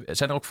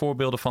 Zijn er ook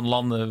voorbeelden van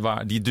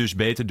landen die het dus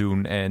beter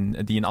doen en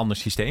die een ander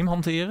systeem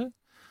hanteren?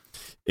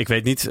 Ik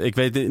weet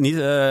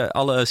niet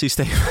alle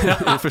systemen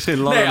in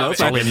verschillende landen. Het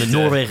zal in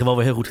Noorwegen wel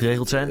weer heel goed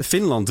geregeld zijn.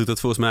 Finland doet dat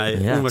volgens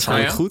mij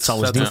onwaarschijnlijk goed.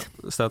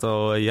 Staat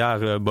al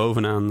jaren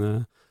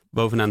bovenaan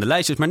de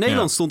lijstjes. Maar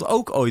Nederland stond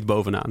ook ooit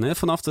bovenaan. Hè?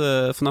 Vanaf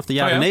de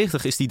jaren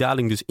 90 is die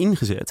daling dus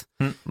ingezet.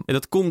 En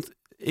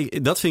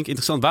dat vind ik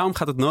interessant. Waarom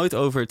gaat het nooit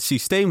over het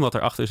systeem wat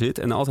erachter zit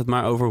en altijd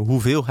maar over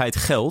hoeveelheid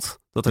geld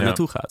dat er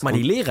naartoe gaat? Maar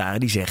die leraren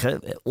die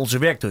zeggen, onze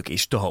werkdruk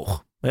is te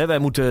hoog. Wij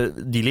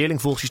moeten die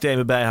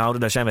leerlingvolgsystemen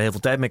bijhouden. Daar zijn we heel veel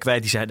tijd mee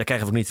kwijt. Daar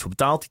krijgen we ook niet voor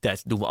betaald. Die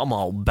tijd doen we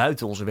allemaal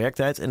buiten onze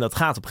werktijd. En dat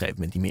gaat op een gegeven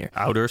moment niet meer.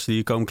 Ouders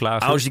die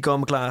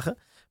komen klagen.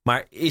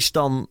 Maar is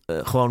dan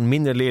gewoon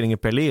minder leerlingen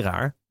per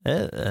leraar?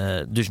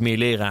 Dus meer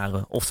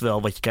leraren.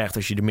 Oftewel wat je krijgt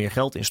als je er meer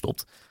geld in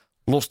stopt.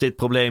 Lost dit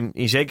probleem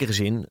in zekere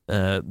zin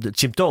het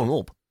symptoom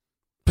op?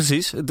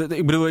 Precies.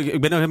 Ik bedoel,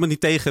 ik ben ook helemaal niet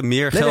tegen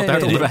meer geld naar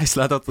het onderwijs.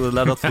 Laat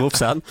dat voorop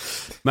staan.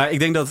 Maar ik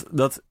denk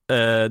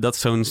dat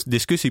zo'n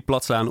discussie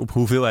platslaan op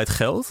hoeveelheid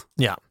geld.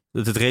 Ja.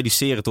 Dat het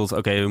reduceren tot,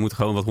 we moeten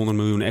gewoon wat 100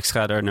 miljoen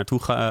extra daar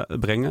naartoe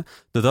brengen.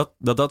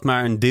 Dat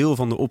maar een deel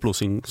van de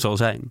oplossing zal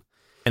zijn.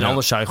 En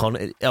anders zou je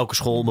gewoon elke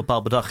school een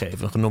bepaald bedrag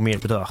geven. Een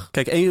genormeerd bedrag.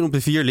 Kijk, 1 op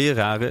de 4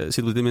 leraren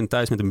zit op dit moment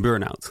thuis met een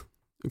burn-out.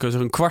 Ik kan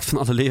zeggen, 1/4 van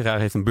alle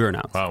leraren heeft een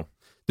burn-out. Wauw.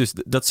 Dus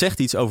dat zegt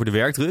iets over de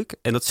werkdruk.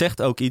 En dat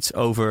zegt ook iets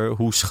over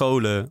hoe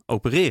scholen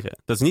opereren.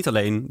 Dat is niet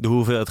alleen de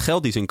hoeveelheid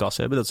geld die ze in kas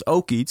hebben. Dat is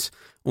ook iets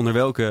onder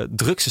welke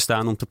druk ze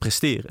staan om te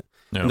presteren.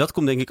 Ja. En dat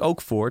komt denk ik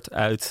ook voort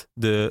uit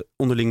de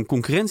onderlinge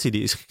concurrentie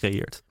die is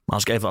gecreëerd. Maar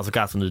als ik even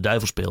advocaat van de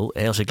duivel speel.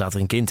 Als ik later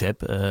een kind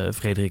heb,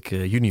 Frederik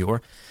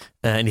junior.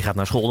 En die gaat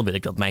naar school. Dan wil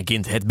ik dat mijn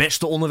kind het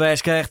beste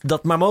onderwijs krijgt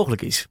dat maar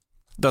mogelijk is.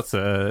 Dat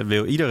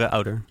wil iedere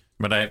ouder.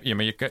 Maar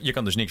je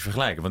kan dus niks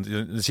vergelijken. Want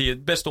dan zie je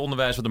het beste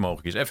onderwijs wat er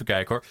mogelijk is. Even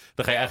kijken hoor.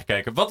 Dan ga je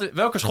eigenlijk kijken.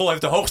 Welke school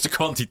heeft de hoogste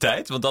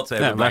kwantiteit? Want dat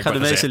hebben we waar gaan de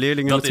meeste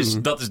leerlingen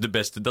naartoe? Dat is de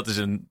beste. Dat is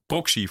een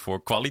proxy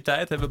voor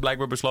kwaliteit. Hebben we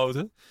blijkbaar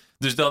besloten.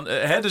 Dus dan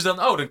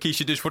kies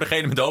je dus voor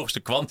degene met de hoogste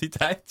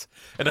kwantiteit.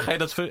 En dan ga je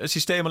dat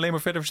systeem alleen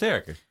maar verder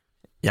versterken.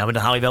 Ja, maar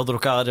dan haal je wel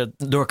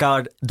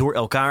door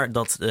elkaar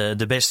dat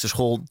de beste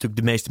school natuurlijk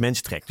de meeste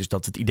mensen trekt. Dus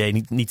dat het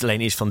idee niet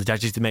alleen is van daar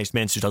zitten de meeste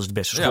mensen, dus dat is de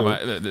beste school.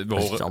 Ja, maar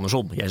dat is het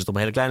andersom. Jij zit op een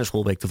hele kleine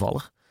school, weet ik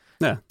toevallig.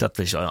 Ja. Dat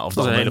is een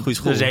hele goede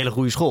school. Dat is een hele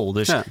goede school.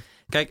 Dus ja.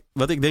 Kijk,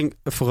 wat ik denk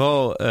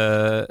vooral,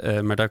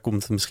 maar daar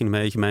komt misschien een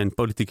beetje mijn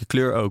politieke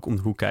kleur ook om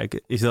de hoek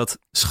kijken, is dat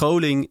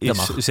scholing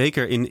is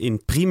zeker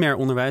in primair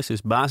onderwijs,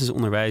 dus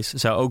basisonderwijs,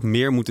 zou ook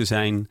meer moeten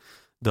zijn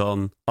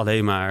dan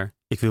alleen maar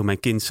ik wil mijn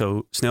kind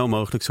zo snel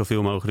mogelijk,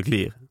 zoveel mogelijk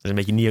leren. Dat is een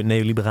beetje een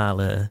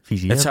neoliberale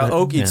visie. Het zou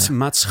ook iets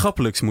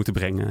maatschappelijks moeten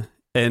brengen.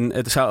 En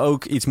het zou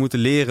ook iets moeten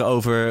leren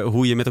over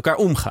hoe je met elkaar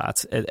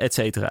omgaat, et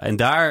cetera. En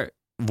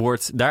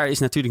daar is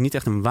natuurlijk niet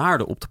echt een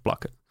waarde op te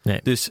plakken. Nee.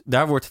 Dus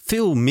daar wordt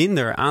veel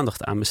minder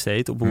aandacht aan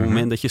besteed op het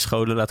moment dat je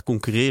scholen laat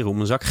concurreren om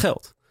een zak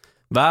geld.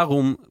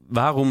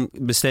 Waarom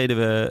besteden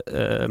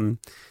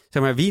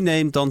we, wie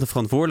neemt dan de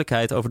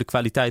verantwoordelijkheid over de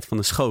kwaliteit van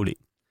de scholing?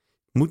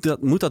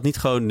 Moet dat niet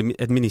gewoon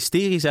het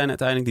ministerie zijn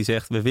uiteindelijk die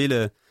zegt,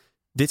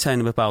 dit zijn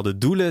de bepaalde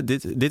doelen,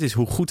 dit is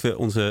hoe goed we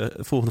onze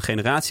volgende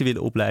generatie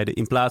willen opleiden,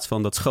 in plaats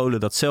van dat scholen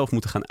dat zelf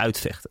moeten gaan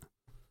uitvechten.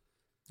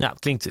 Ja,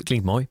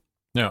 klinkt mooi.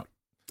 Ja.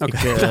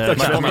 Okay.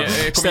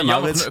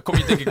 Kom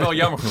je denk ik wel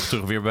jammer genoeg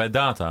terug weer bij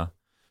data.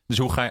 Dus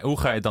hoe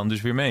ga je het dan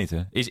dus weer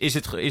meten?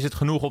 Is het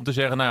genoeg om te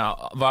zeggen,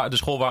 de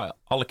school waar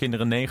alle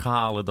kinderen 9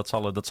 halen, dat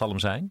zal hem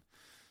zijn?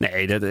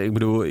 Nee,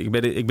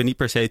 ik ben niet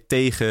per se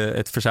tegen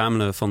het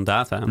verzamelen van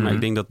data. Maar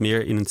ik denk dat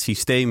meer in het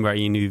systeem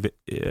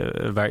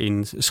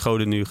waarin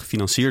scholen nu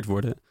gefinancierd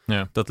worden,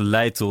 dat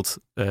leidt tot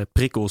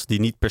prikkels die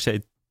niet per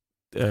se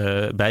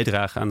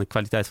bijdragen aan de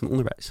kwaliteit van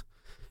onderwijs.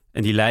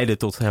 En die leiden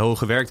tot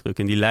hoge werkdruk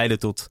en die leiden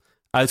tot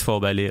uitval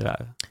bij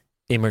leraren.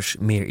 Immers,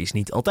 meer is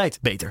niet altijd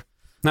beter.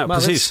 Nou, maar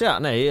precies.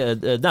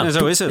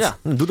 Zo is het. Ja,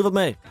 doe er wat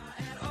mee.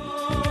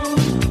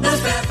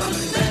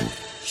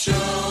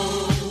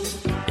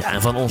 Ja,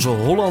 en van onze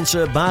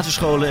Hollandse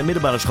basisscholen en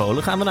middelbare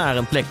scholen gaan we naar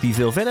een plek die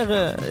veel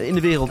verder in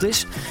de wereld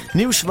is.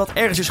 Nieuws wat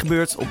ergens is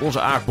gebeurd op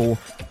onze aardbol,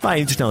 waar je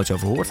niet te snel iets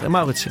over hoort. En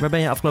Maurits, waar ben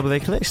je afgelopen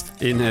week geweest?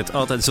 In het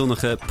altijd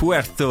zonnige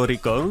Puerto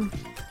Rico.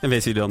 En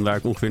weten jullie dan waar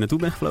ik ongeveer naartoe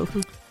ben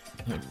gevlogen?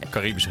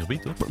 Caribische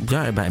gebied, toch?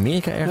 Ja, bij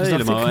Amerika ergens.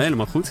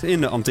 Helemaal goed.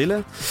 In de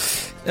Antillen.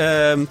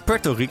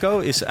 Puerto Rico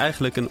is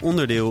eigenlijk een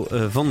onderdeel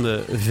van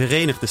de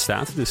Verenigde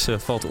Staten. Dus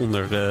valt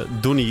onder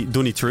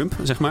Donnie Trump,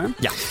 zeg maar.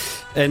 Ja.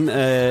 En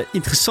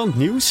interessant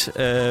nieuws,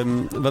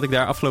 wat ik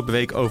daar afgelopen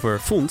week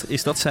over vond,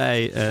 is dat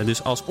zij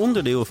dus als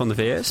onderdeel van de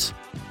VS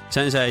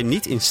zijn zij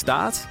niet in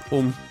staat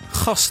om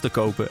gas te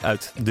kopen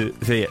uit de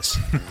VS.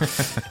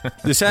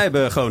 Dus zij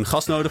hebben gewoon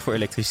gas nodig voor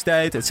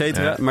elektriciteit, et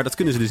cetera. Ja. Maar dat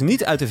kunnen ze dus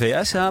niet uit de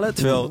VS halen.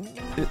 Terwijl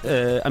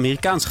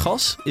Amerikaans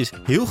gas is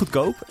heel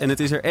goedkoop en het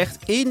is er echt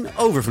in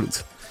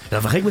overvloed.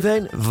 Dan vraag ik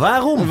meteen,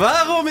 waarom?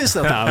 Waarom is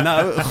dat nou?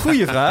 Nou,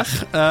 goede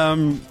vraag.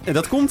 En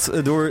dat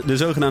komt door de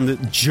zogenaamde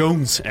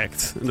Jones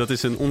Act. Dat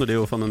is een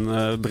onderdeel van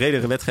een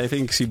bredere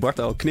wetgeving. Ik zie Bart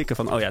al knikken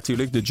van, oh ja,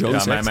 tuurlijk, de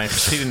Jones Act. Mijn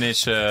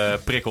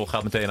geschiedenisprikkel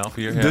gaat meteen af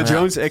hier. De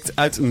Jones Act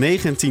uit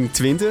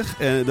 1920.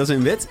 Dat is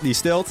een wet die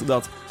stelt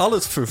dat al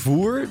het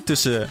vervoer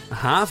tussen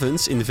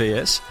havens in de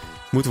VS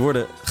moet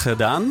worden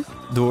gedaan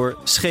door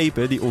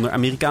schepen die onder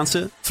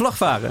Amerikaanse vlag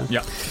varen.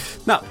 Ja.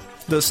 Nou,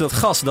 dus dat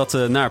gas dat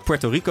naar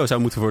Puerto Rico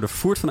zou moeten worden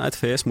vervoerd vanuit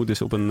de VS moet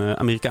dus op een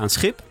Amerikaans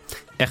schip.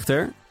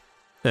 Echter,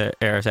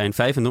 er zijn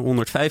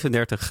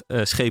 535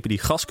 schepen die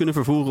gas kunnen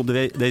vervoeren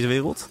op deze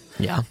wereld.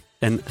 Ja.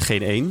 En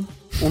geen één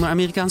onder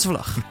Amerikaanse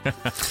vlag.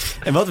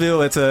 En wat wil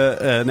het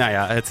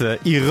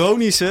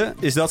ironische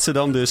is dat ze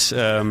dan dus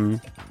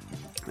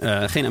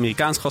geen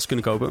Amerikaans gas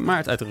kunnen kopen, maar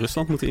het uit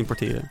Rusland moeten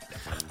importeren.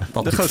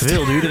 Wat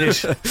veel duurder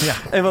is. Ja.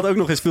 En wat ook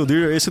nog eens veel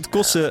duurder is, het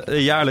kost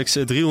jaarlijks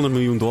 $300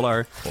 miljoen.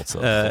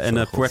 En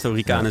de Puerto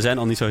Ricanen zijn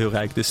al niet zo heel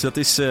rijk. Dus dat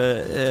is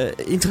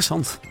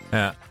interessant.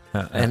 Ja.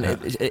 En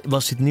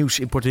was dit nieuws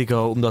in Puerto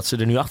Rico omdat ze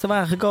er nu achter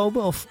waren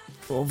gekomen? Of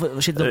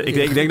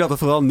ik denk dat het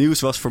vooral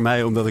nieuws was voor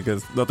mij, omdat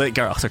ik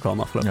erachter kwam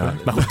afgelopen. Ja.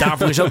 Maar goed,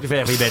 daarvoor is ook de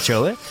ver van je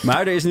bedshow, hè? Maar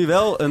er is nu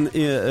wel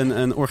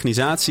een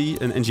organisatie,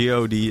 een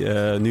NGO, die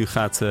nu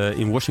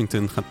in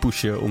Washington gaat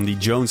pushen om die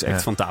Jones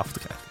Act van tafel te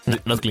krijgen. Nee,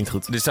 dat klinkt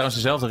goed. Dit is trouwens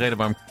dezelfde reden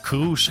waarom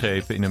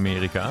cruiseschepen in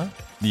Amerika,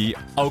 die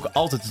ook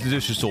altijd de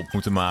tussenstop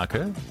moeten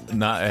maken.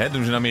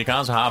 Doen ze een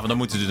Amerikaanse haven, dan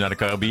moeten ze naar de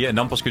Caribiën en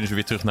dan pas kunnen ze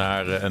weer terug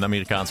naar een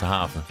Amerikaanse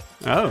haven.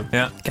 Oh,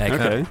 ja.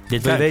 Kijk,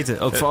 dit wil je weten.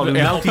 Ook voor alle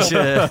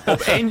nautische...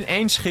 Op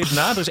één schip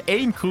na. Er is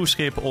één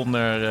cruiseschip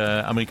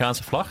onder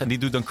Amerikaanse vlag. En die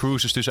doet dan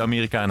cruises tussen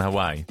Amerika en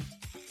Hawaii.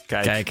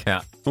 Kijk.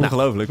 Ja.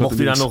 Ongelooflijk. Mocht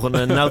u daar nog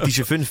een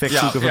nautische fun fact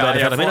zoeken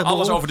voor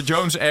alles over de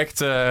Jones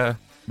Act,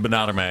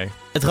 benader mij.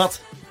 Het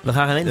rad. We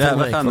gaan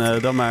we gaan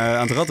dan maar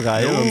aan het rad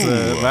rijden.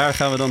 Want waar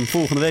gaan we dan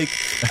volgende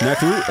week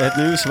naartoe? Het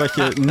nieuws wat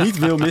je niet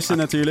wil missen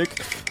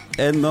natuurlijk.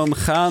 En dan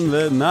gaan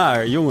we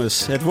naar,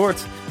 jongens, het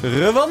woord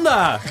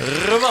Rwanda.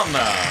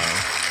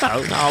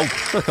 Nou,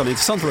 dat kan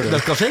interessant worden.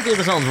 Dat kan zeker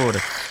interessant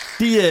worden.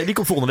 Die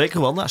komt volgende week,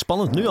 Rwanda.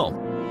 Spannend, nu al.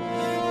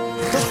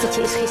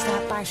 Dochtertje is gisteren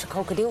haar paarse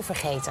krokodil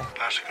vergeten.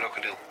 Paarse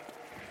krokodil.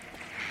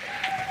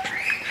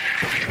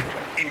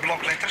 In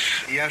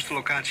blokletters, de juiste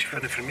locatie van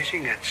de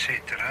vermissing, et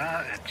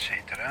cetera, et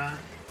cetera.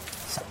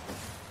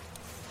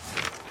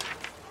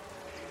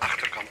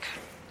 Achterkant.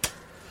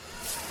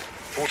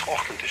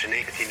 Morgenochtend tussen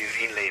 19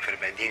 uur inleveren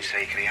bij dienst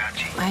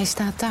recreatie. Maar hij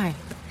staat daar.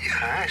 Ja,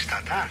 hij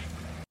staat daar.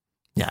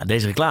 Ja,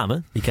 deze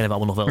reclame, die kennen we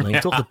allemaal nog wel, denk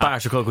ik, toch? De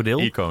paarse krokodil.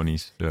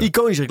 Iconisch. Ja.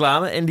 Iconische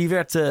reclame. En die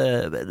werd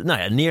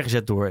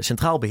neergezet door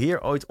Centraal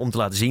Beheer ooit om te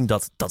laten zien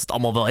dat het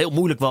allemaal wel heel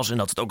moeilijk was en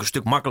dat het ook een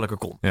stuk makkelijker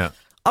kon. Ja.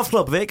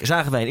 Afgelopen week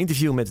zagen wij een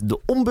interview met de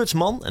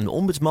ombudsman. En de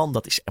ombudsman,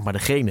 dat is maar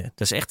degene,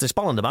 dat is echt een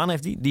spannende baan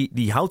heeft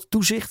die houdt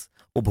toezicht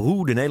op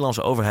hoe de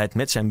Nederlandse overheid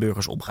met zijn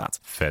burgers omgaat.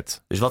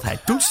 Vet. Dus wat hij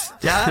toetst...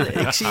 Ja,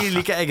 ik zie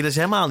jullie kijken, dat is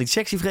helemaal niet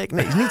sexy, Freek.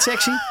 Nee, is niet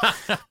sexy.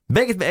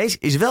 Ben ik het mee eens,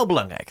 is wel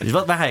belangrijk. Dus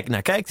waar hij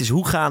naar kijkt is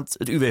hoe gaat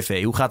het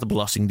UWV, hoe gaat de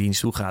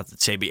Belastingdienst, hoe gaat het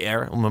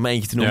CBR, om er maar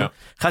eentje te noemen. Ja.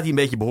 Gaat hij een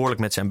beetje behoorlijk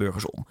met zijn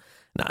burgers om?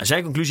 Nou,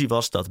 zijn conclusie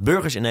was dat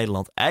burgers in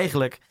Nederland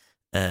eigenlijk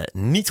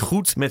niet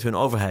goed met hun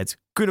overheid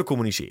kunnen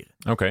communiceren.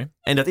 Oké.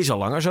 En dat is al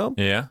langer zo.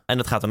 Ja. En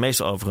dat gaat dan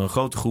meestal over een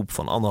grote groep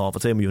van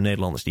 1,5-2 miljoen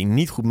Nederlanders die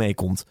niet goed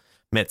meekomt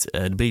met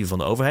de brieven van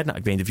de overheid. Nou,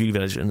 ik weet niet of jullie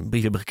wel eens een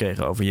brief hebben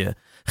gekregen over je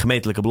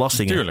gemeentelijke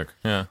belastingen. Tuurlijk,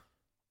 ja.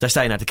 Daar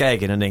sta je naar te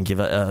kijken en dan denk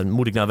je,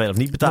 moet ik nou wel of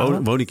niet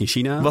betalen? Woon ik in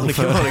China? Woon ik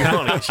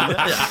in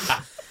China? Ja.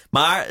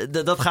 Maar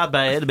dat gaat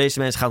bij de meeste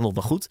mensen gaat nog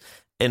wel goed.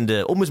 En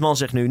de ombudsman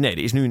zegt nu, nee,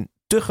 er is nu een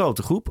te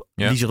grote groep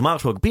die zich normaal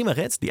gesproken prima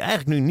redt, die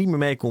eigenlijk nu niet meer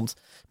meekomt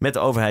met de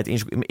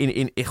overheid,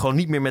 gewoon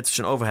niet meer met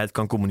zijn overheid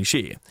kan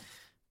communiceren.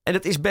 En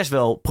dat is best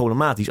wel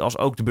problematisch als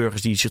ook de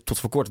burgers die zich tot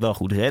voor kort wel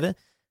goed redden,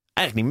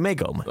 eigenlijk niet meer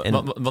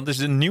meekomen. Want is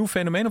het een nieuw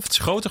fenomeen of het is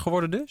groter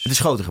geworden dus? Het is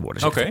groter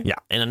geworden. Oké.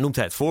 Ja. En dan noemt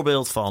hij het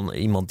voorbeeld van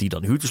iemand die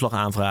dan huurtoeslag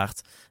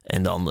aanvraagt.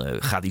 En dan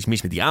gaat iets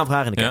mis met die aanvraag.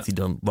 En dan krijgt hij,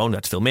 dan wonen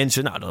daar te veel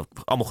mensen. Nou, dan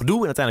allemaal gedoe.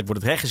 En uiteindelijk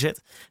wordt het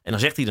rechtgezet. En dan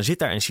zegt hij, dan zit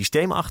daar een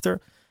systeem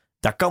achter.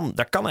 Daar kan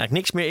eigenlijk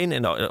niks meer in.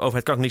 En de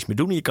overheid kan ook niks meer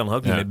doen. Je kan er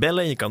ook niet meer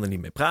bellen. En je kan er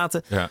niet meer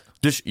praten. Ja.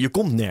 Dus je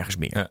komt nergens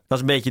meer. Ja. Dat is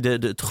een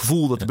beetje het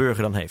gevoel dat de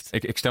burger dan heeft.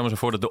 Ik stel me zo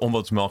voor dat de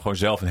ombudsman gewoon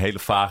zelf een hele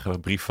vage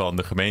brief van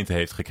de gemeente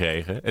heeft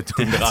gekregen. En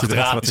toen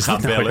erachteraan is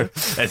gaan bellen.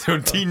 En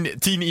toen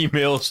 10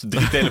 e-mails,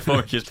 3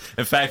 telefoontjes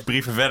en 5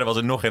 brieven verder was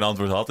er nog geen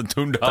antwoord had. En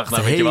toen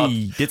dacht weet je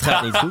wat? Dit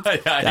gaat niet goed.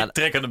 Ik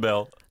trek aan de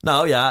bel.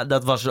 Nou ja,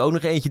 dat was er ook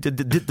nog eentje.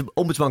 De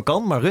ombudsman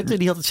kan, maar Rutte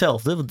die had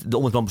hetzelfde. Want de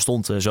ombudsman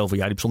bestond zoveel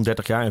jaar. Die bestond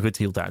 30 jaar en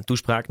Rutte hield daar een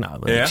toespraak.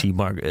 Nou, ik zie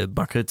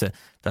Mark Rutte.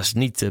 Dat is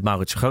niet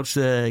Maurits'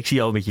 grootste. Ik zie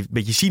jou een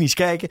beetje cynisch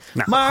kijken.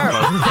 Nou, maar...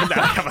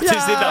 wat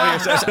is dit nou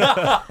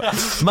weer?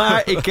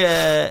 Maar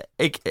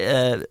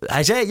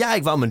hij zei,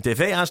 ik wou mijn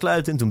tv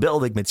aansluiten. En toen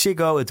belde ik met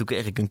Ziggo. En toen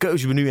kreeg ik een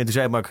keuzemenu. En toen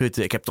zei Mark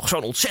Rutte, ik heb toch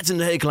zo'n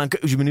ontzettende hekel aan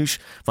keuzemenu's.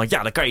 Want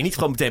dan kan je niet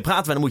gewoon meteen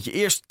praten. Maar dan moet je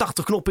eerst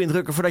 80 knoppen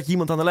indrukken voordat je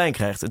iemand aan de lijn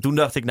krijgt. En toen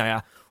dacht ik,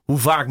 hoe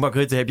vaak, Mark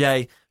Rutte, heb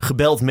jij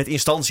gebeld met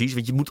instanties?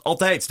 Want je moet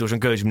altijd door zo'n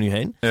keuzemenu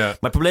heen. Ja. Maar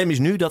het probleem is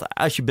nu dat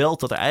als je belt,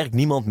 dat er eigenlijk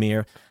niemand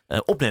meer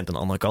opneemt aan de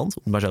andere kant.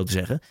 Om het maar zo te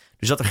zeggen.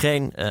 Dus dat er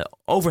geen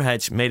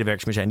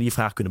overheidsmedewerkers meer zijn die je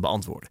vraag kunnen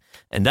beantwoorden.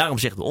 En daarom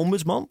zegt de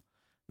ombudsman,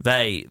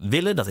 wij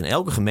willen dat in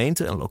elke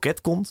gemeente een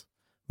loket komt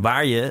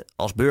waar je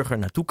als burger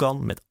naartoe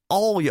kan met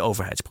al je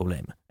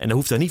overheidsproblemen. En dat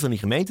hoeft dan niet van die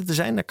gemeente te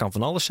zijn. Dat kan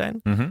van alles zijn.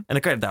 Mm-hmm. En dan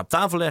kan je het daar op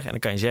tafel leggen en dan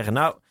kan je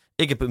zeggen,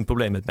 ik heb een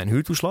probleem met mijn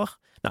huurtoeslag.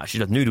 Nou, als je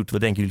dat nu doet, wat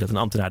denken jullie dat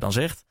een ambtenaar dan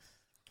zegt?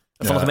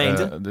 Van de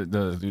gemeente?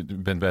 U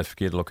bent bij het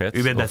verkeerde loket.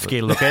 U bent bij het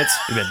verkeerde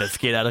loket. U bent bij het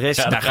verkeerde adres.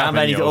 Daar gaan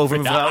wij niet over,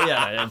 mevrouw.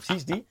 Ja,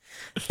 precies die.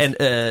 En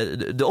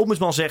de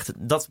ombudsman zegt,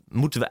 dat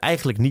moeten we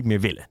eigenlijk niet meer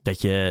willen.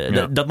 Dat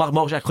mogen ze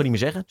eigenlijk gewoon niet meer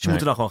zeggen. Ze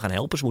moeten dan gewoon gaan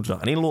helpen. Ze moeten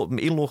dan gaan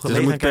inloggen.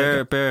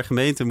 Dus per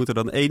gemeente moet er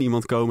dan 1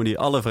 iemand komen die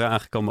alle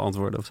vragen kan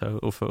beantwoorden of zo.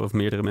 Of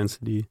meerdere mensen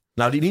die...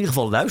 Nou, die in ieder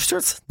geval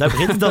luistert. Daar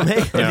begint het dan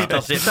mee. En die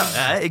dan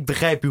zegt, ik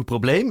begrijp uw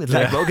probleem. Het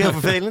lijkt me ook heel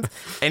vervelend.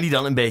 En die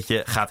dan een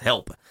beetje gaat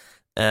helpen.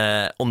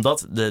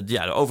 Omdat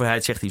de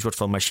overheid zegt die een soort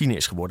van machine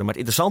is geworden. Maar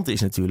het interessante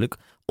is natuurlijk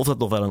of dat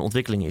nog wel een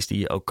ontwikkeling is die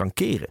je ook kan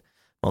keren.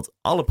 Want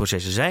alle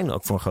processen zijn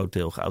ook voor een groot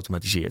deel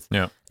geautomatiseerd.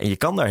 Ja. En je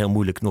kan daar heel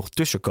moeilijk nog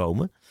tussen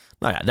komen.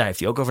 Nou ja, daar heeft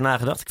hij ook over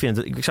nagedacht.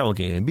 Ik zou wel een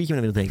keer een biertje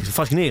met hem willen drinken. Het is een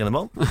fascinerende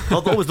man.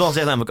 Want de ombudsman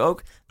zegt namelijk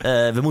ook,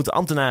 we moeten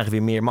ambtenaren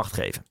weer meer macht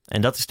geven.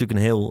 En dat is natuurlijk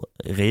een heel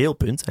reëel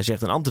punt. Hij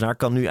zegt, een ambtenaar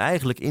kan nu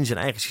eigenlijk in zijn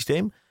eigen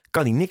systeem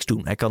kan hij niks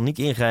doen. Hij kan niet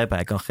ingrijpen,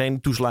 hij kan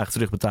geen toeslagen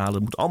terugbetalen.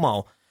 Het moet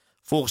allemaal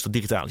volgens het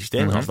digitale systeem.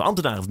 Mm-hmm. En als we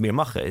ambtenaren wat meer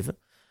macht geven,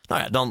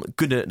 dan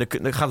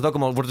gaat het ook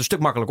allemaal, wordt het een stuk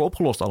makkelijker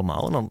opgelost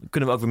allemaal. En dan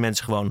kunnen we ook weer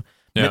mensen gewoon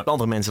met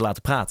andere mensen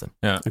laten praten.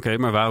 Ja. Oké,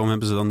 maar waarom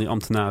hebben ze dan die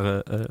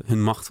ambtenaren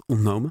hun macht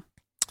ontnomen?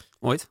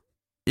 Ooit?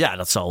 Ja,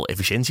 dat zal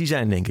efficiëntie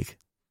zijn, denk ik.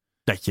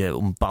 Dat je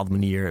op een bepaalde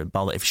manier, een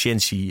bepaalde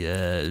efficiëntie...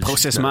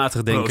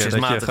 procesmatig denken.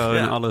 Dat je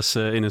gewoon alles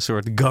in een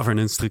soort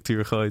governance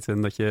structuur gooit.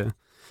 En dat je...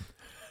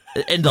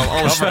 En dan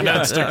alles...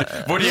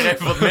 Worden hier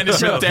even wat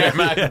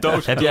managementtermen uit de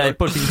doos. Heb jij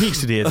politicologie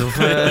gestudeerd? Of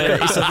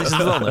is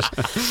het anders?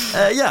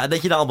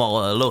 Dat je daar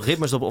allemaal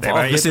logaritmes op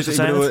algoritmes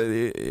zijn.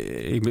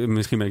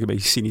 Misschien ben ik een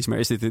beetje cynisch, maar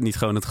is dit niet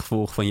gewoon het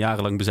gevolg van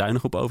jarenlang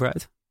bezuinigen op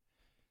overheid?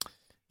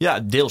 Ja,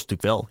 deels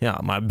natuurlijk wel. Ja,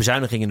 maar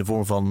bezuiniging in de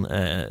vorm van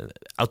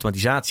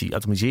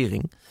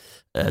automatisering...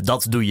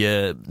 dat doe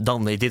je,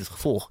 dan is dit het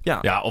gevolg.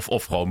 Ja,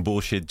 of gewoon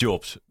bullshit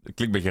jobs. Dat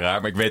klinkt een beetje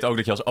raar, maar ik weet ook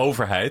dat je als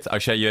overheid,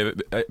 als jij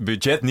je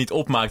budget niet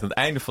opmaakt aan het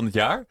einde van het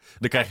jaar,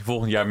 dan krijg je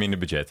volgend jaar minder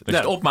budget. Als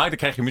je het opmaakt, dan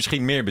krijg je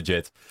misschien meer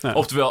budget. Ja.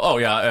 Oftewel,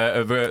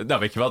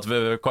 weet je wat,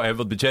 we hebben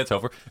wat budget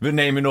over. We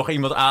nemen nog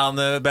iemand aan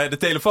bij de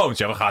telefoons.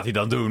 Ja, wat gaat hij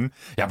dan doen?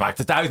 Ja, maakt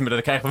het uit, maar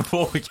dan krijgen we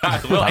volgend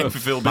jaar wel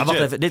evenveel budget. Maar wacht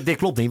even, dit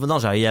klopt niet, want dan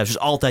zou je juist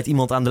dus altijd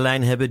iemand aan de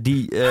lijn hebben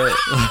die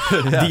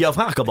jouw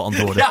vraag kan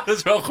beantwoorden. Ja, dat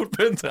is wel een goed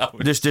punt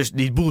trouwens. Dus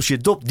die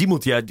bullshit dop, die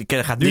moet je,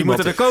 gaat die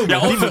moeten er komen. Ja,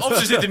 of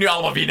ze zitten nu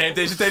allemaal, wie neemt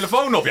deze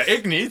telefoon op? Ja,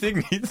 ik niet.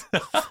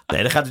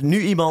 Nee, dan gaat nu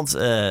iemand,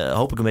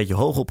 hopelijk een beetje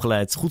hoog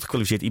opgeleid, goed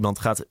gekwalificeerd iemand,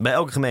 gaat bij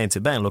elke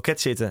gemeente bij een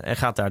loket zitten en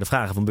gaat daar de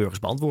vragen van burgers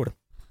beantwoorden.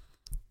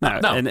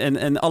 Nou.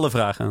 En alle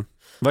vragen.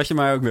 Wat je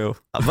maar ook wil.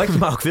 Wat je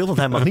maar ook wil, want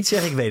hij mag niet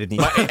zeggen, ik weet het niet.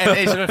 Maar, en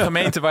is er een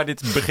gemeente waar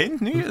dit begint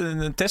nu?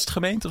 Een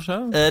testgemeente of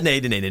zo?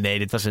 Nee.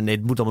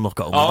 Het moet allemaal nog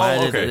komen.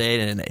 Okay.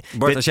 Nee.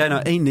 Bart, als jij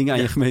nou 1 ding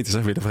aan je gemeente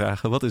zou willen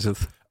vragen, wat is het?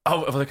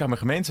 Oh, wat ik aan mijn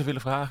gemeente zou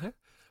willen vragen?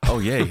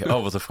 Oh jee,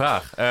 wat een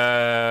vraag.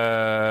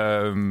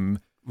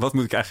 Wat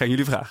moet ik eigenlijk aan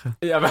jullie vragen?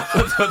 Ja,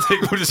 maar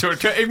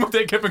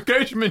ik heb een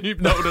keuzemenu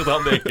nodig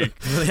dan, denk ik.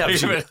 Ja, heb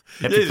je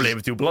problemen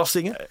met uw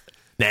belastingen?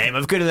 Nee,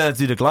 maar we kunnen daar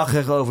natuurlijk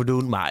lacherig over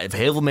doen. Maar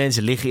heel veel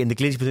mensen liggen in de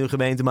clinch met hun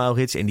gemeente,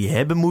 Maurits. En die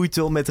hebben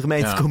moeite om met de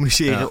gemeente te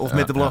communiceren of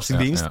met de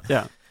Belastingdienst.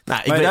 Ja.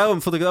 Maar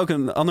daarom vond ik ook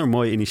een ander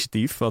mooi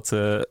initiatief wat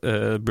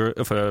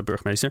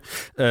burgemeester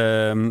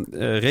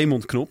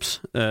Raymond Knops,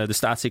 de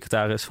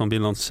staatssecretaris van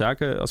Binnenlandse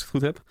Zaken, als ik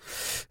het goed heb,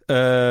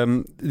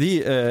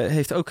 die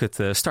heeft ook het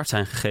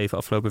startsein gegeven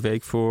afgelopen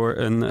week voor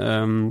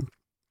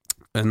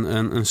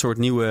een soort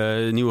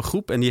nieuwe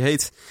groep. En die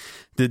heet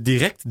de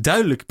Direct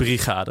Duidelijk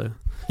Brigade.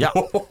 Ja,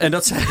 en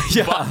dat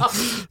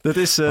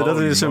is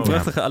een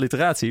prachtige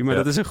alliteratie. Maar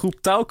dat is een groep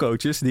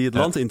taalcoaches die het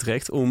land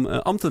intrekt om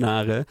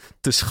ambtenaren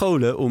te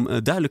scholen om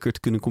duidelijker te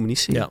kunnen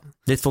communiceren. Ja,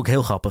 dit vond ik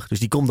heel grappig. Dus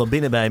die komt dan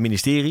binnen bij een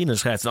ministerie en dan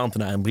schrijft een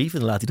ambtenaar een brief en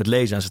dan laat hij dat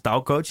lezen aan zijn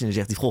taalcoach. En dan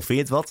zegt hij, goh, vind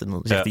je het wat? En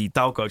dan zegt die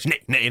taalcoach,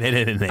 nee,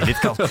 dit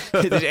kan.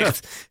 Dit is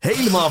echt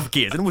helemaal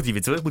verkeerd. En dan moet hij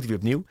weer terug, moet hij weer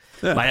opnieuw.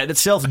 Ja. Maar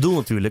hetzelfde doel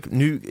natuurlijk.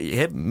 Nu,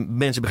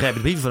 mensen begrijpen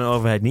de brieven van de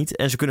overheid niet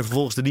en ze kunnen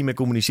vervolgens er niet mee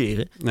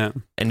communiceren. Ja.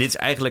 En dit is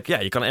eigenlijk,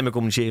 je kan er mee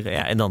communiceren.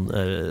 Ja, en dan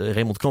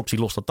Raymond Knops, die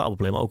lost dat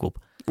taalprobleem ook op.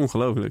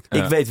 Ongelooflijk.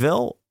 Ik weet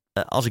wel,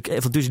 als ik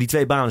even tussen die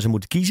 2 banen zou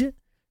moeten kiezen,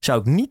 zou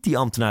ik niet die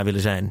ambtenaar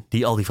willen zijn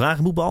die al die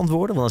vragen moet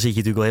beantwoorden. Want dan zit je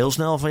natuurlijk al heel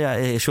snel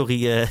van,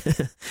 sorry,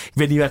 ik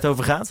weet niet waar het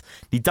over gaat.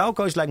 Die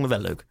taalcoach lijkt me wel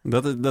leuk.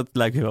 Dat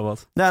lijkt me wel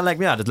wat. Nou, dat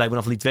lijkt me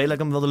dan van die twee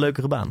lijkt me wel de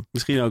leukere baan.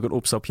 Misschien ook een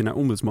opstapje naar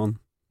ombudsman.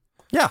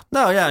 Ja,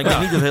 nou ja, ik weet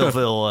niet of heel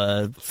veel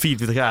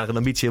 24-jarigen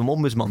ambitie om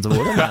ombudsman te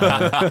worden.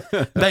 Maar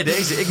bij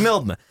deze, ik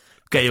meld me.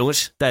 Oké,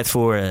 jongens, tijd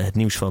voor het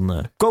nieuws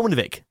van komende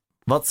week.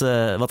 Wat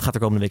gaat er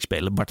komende week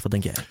spelen? Bart, wat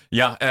denk jij?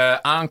 Ja,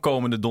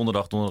 aankomende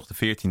donderdag de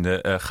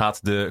 14e, gaat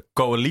de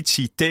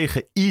coalitie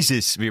tegen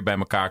ISIS weer bij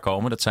elkaar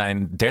komen. Dat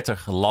zijn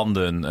 30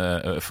 landen.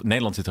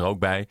 Nederland zit er ook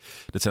bij.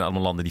 Dat zijn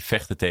allemaal landen die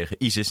vechten tegen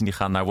ISIS. En die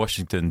gaan naar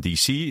Washington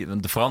D.C.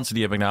 De Fransen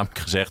die hebben namelijk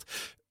gezegd...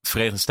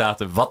 Verenigde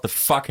Staten, wat de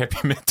fuck heb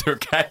je met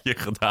Turkije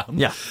gedaan?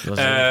 Ja,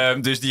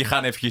 dus die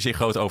gaan eventjes in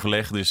groot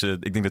overleg. Dus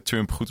ik denk dat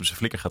Trump goed op zijn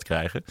flikker gaat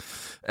krijgen.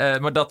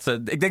 Maar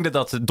ik denk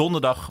dat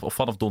donderdag of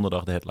vanaf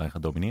donderdag de headline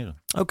gaat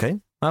domineren. Oké,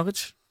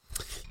 Maurits?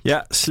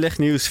 Ja, slecht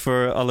nieuws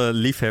voor alle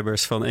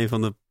liefhebbers van een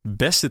van de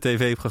beste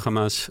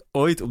tv-programma's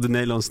ooit op de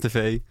Nederlandse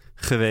tv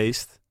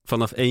geweest.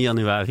 Vanaf 1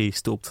 januari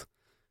stopt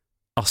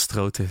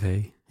Astro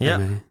TV. Ja.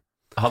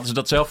 Hadden ze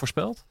dat zelf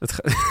voorspeld?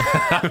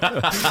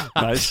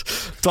 Nice.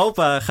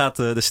 Talpa gaat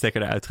de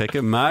stekker eruit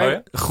trekken.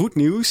 Maar goed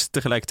nieuws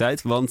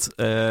tegelijkertijd. Want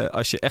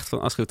als je echt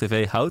van Astro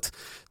TV houdt...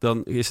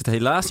 dan is het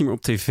helaas niet meer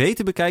op tv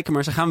te bekijken.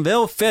 Maar ze gaan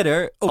wel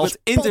verder op als het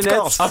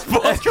internet.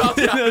 Podcast.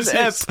 Een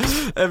app.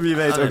 En wie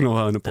weet ook nog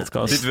wel een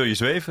podcast. Dit wil je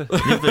zweven.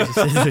 Dit wil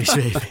je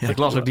zweven. Ja, ik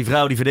las ook die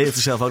vrouw die verdedigt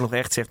zichzelf ook nog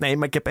echt. Zegt nee,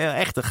 maar ik heb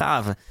echt een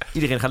gave.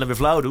 Iedereen gaat er weer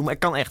flauw doen, maar ik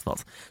kan echt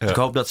wat. Dus ik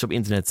hoop dat ze op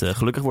internet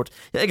gelukkig wordt.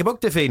 Ja, ik heb ook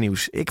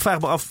tv-nieuws. Ik vraag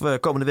me af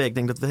komende week...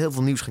 Ik denk dat we heel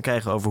veel nieuws gaan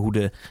krijgen over hoe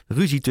de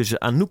ruzie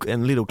tussen Anouk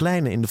en Little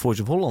Kleine in de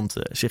Voice of Holland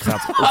zich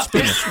gaat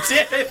opspinnen.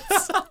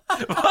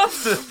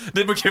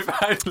 Dit moet je even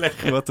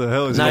uitleggen. Wat de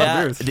hel is er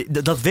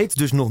gebeurd? Dat weet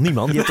dus nog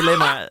niemand. Je hebt alleen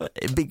maar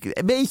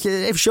een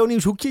beetje, even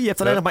shownieuwshoekje. Je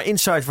hebt alleen nog maar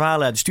inside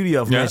verhalen uit de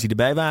studio van mensen die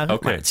erbij waren.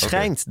 Maar het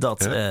schijnt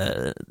dat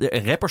er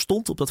een rapper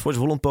stond op dat Voice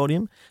of Holland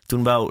podium.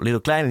 Toen wou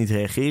Little Kleine niet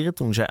reageren.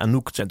 Toen zei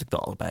Anouk, het zijn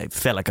natuurlijk allebei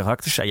felle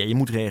karakters. Zei je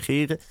moet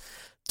reageren.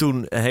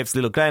 Toen heeft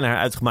Little Kleine haar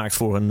uitgemaakt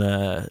voor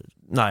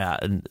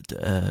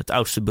het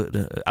oudste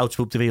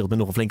beroep ter wereld met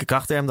nog een flinke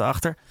krachtterm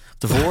erachter.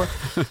 Tevoren.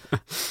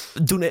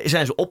 Toen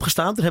zijn ze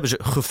opgestaan. Toen hebben ze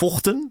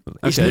gevochten.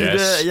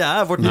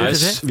 Wordt nu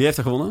gezegd. Wie heeft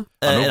er gewonnen?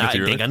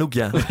 Ik denk Anouk,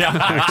 ja.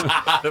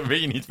 Daar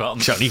ben je niet van.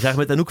 Ik zou niet graag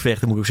met Anouk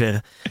vechten, moet ik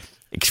zeggen.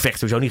 Ik vecht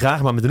sowieso niet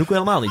graag, maar met Anouk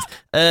helemaal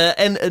niet.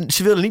 En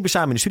ze willen niet meer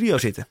samen in de studio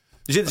zitten.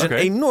 Dus dit is een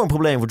enorm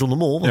probleem voor John de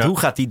Mol. Want hoe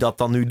gaat hij dat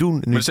dan nu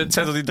doen? Maar het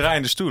zijn toch die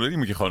draaiende stoelen? Die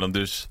moet je gewoon dan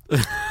dus...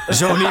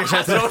 zo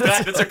neerzetten. Zo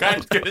draaien dat ze elkaar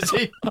niet kunnen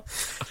zien.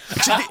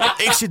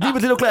 Ik zit niet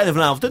met Little Kleine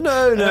vanavond. Nee.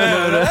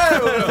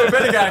 Waar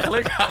ben ik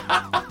eigenlijk?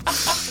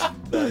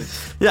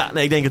 Ja,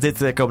 ik denk dat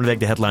dit komende week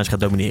de headlines gaat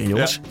domineren,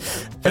 jongens. Ja.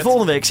 En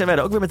volgende week zijn wij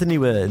er ook weer met een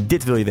nieuwe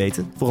Dit Wil Je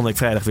Weten. Volgende week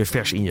vrijdag weer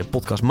vers in je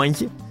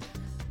podcastmandje.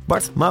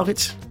 Bart,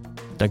 Maurits...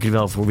 Dank jullie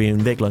wel voor weer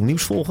een week lang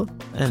nieuws volgen.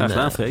 En, graag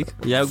gedaan, Freek.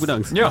 Jij ook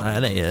bedankt. Ja.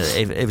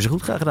 Even zo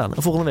goed, graag gedaan.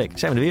 En volgende week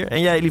zijn we er weer.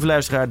 En jij, lieve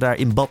luisteraar, daar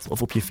in bad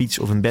of op je fiets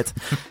of in bed...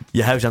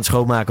 je huis aan het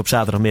schoonmaken op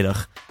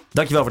zaterdagmiddag.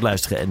 Dankjewel voor het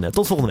luisteren en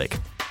tot volgende week.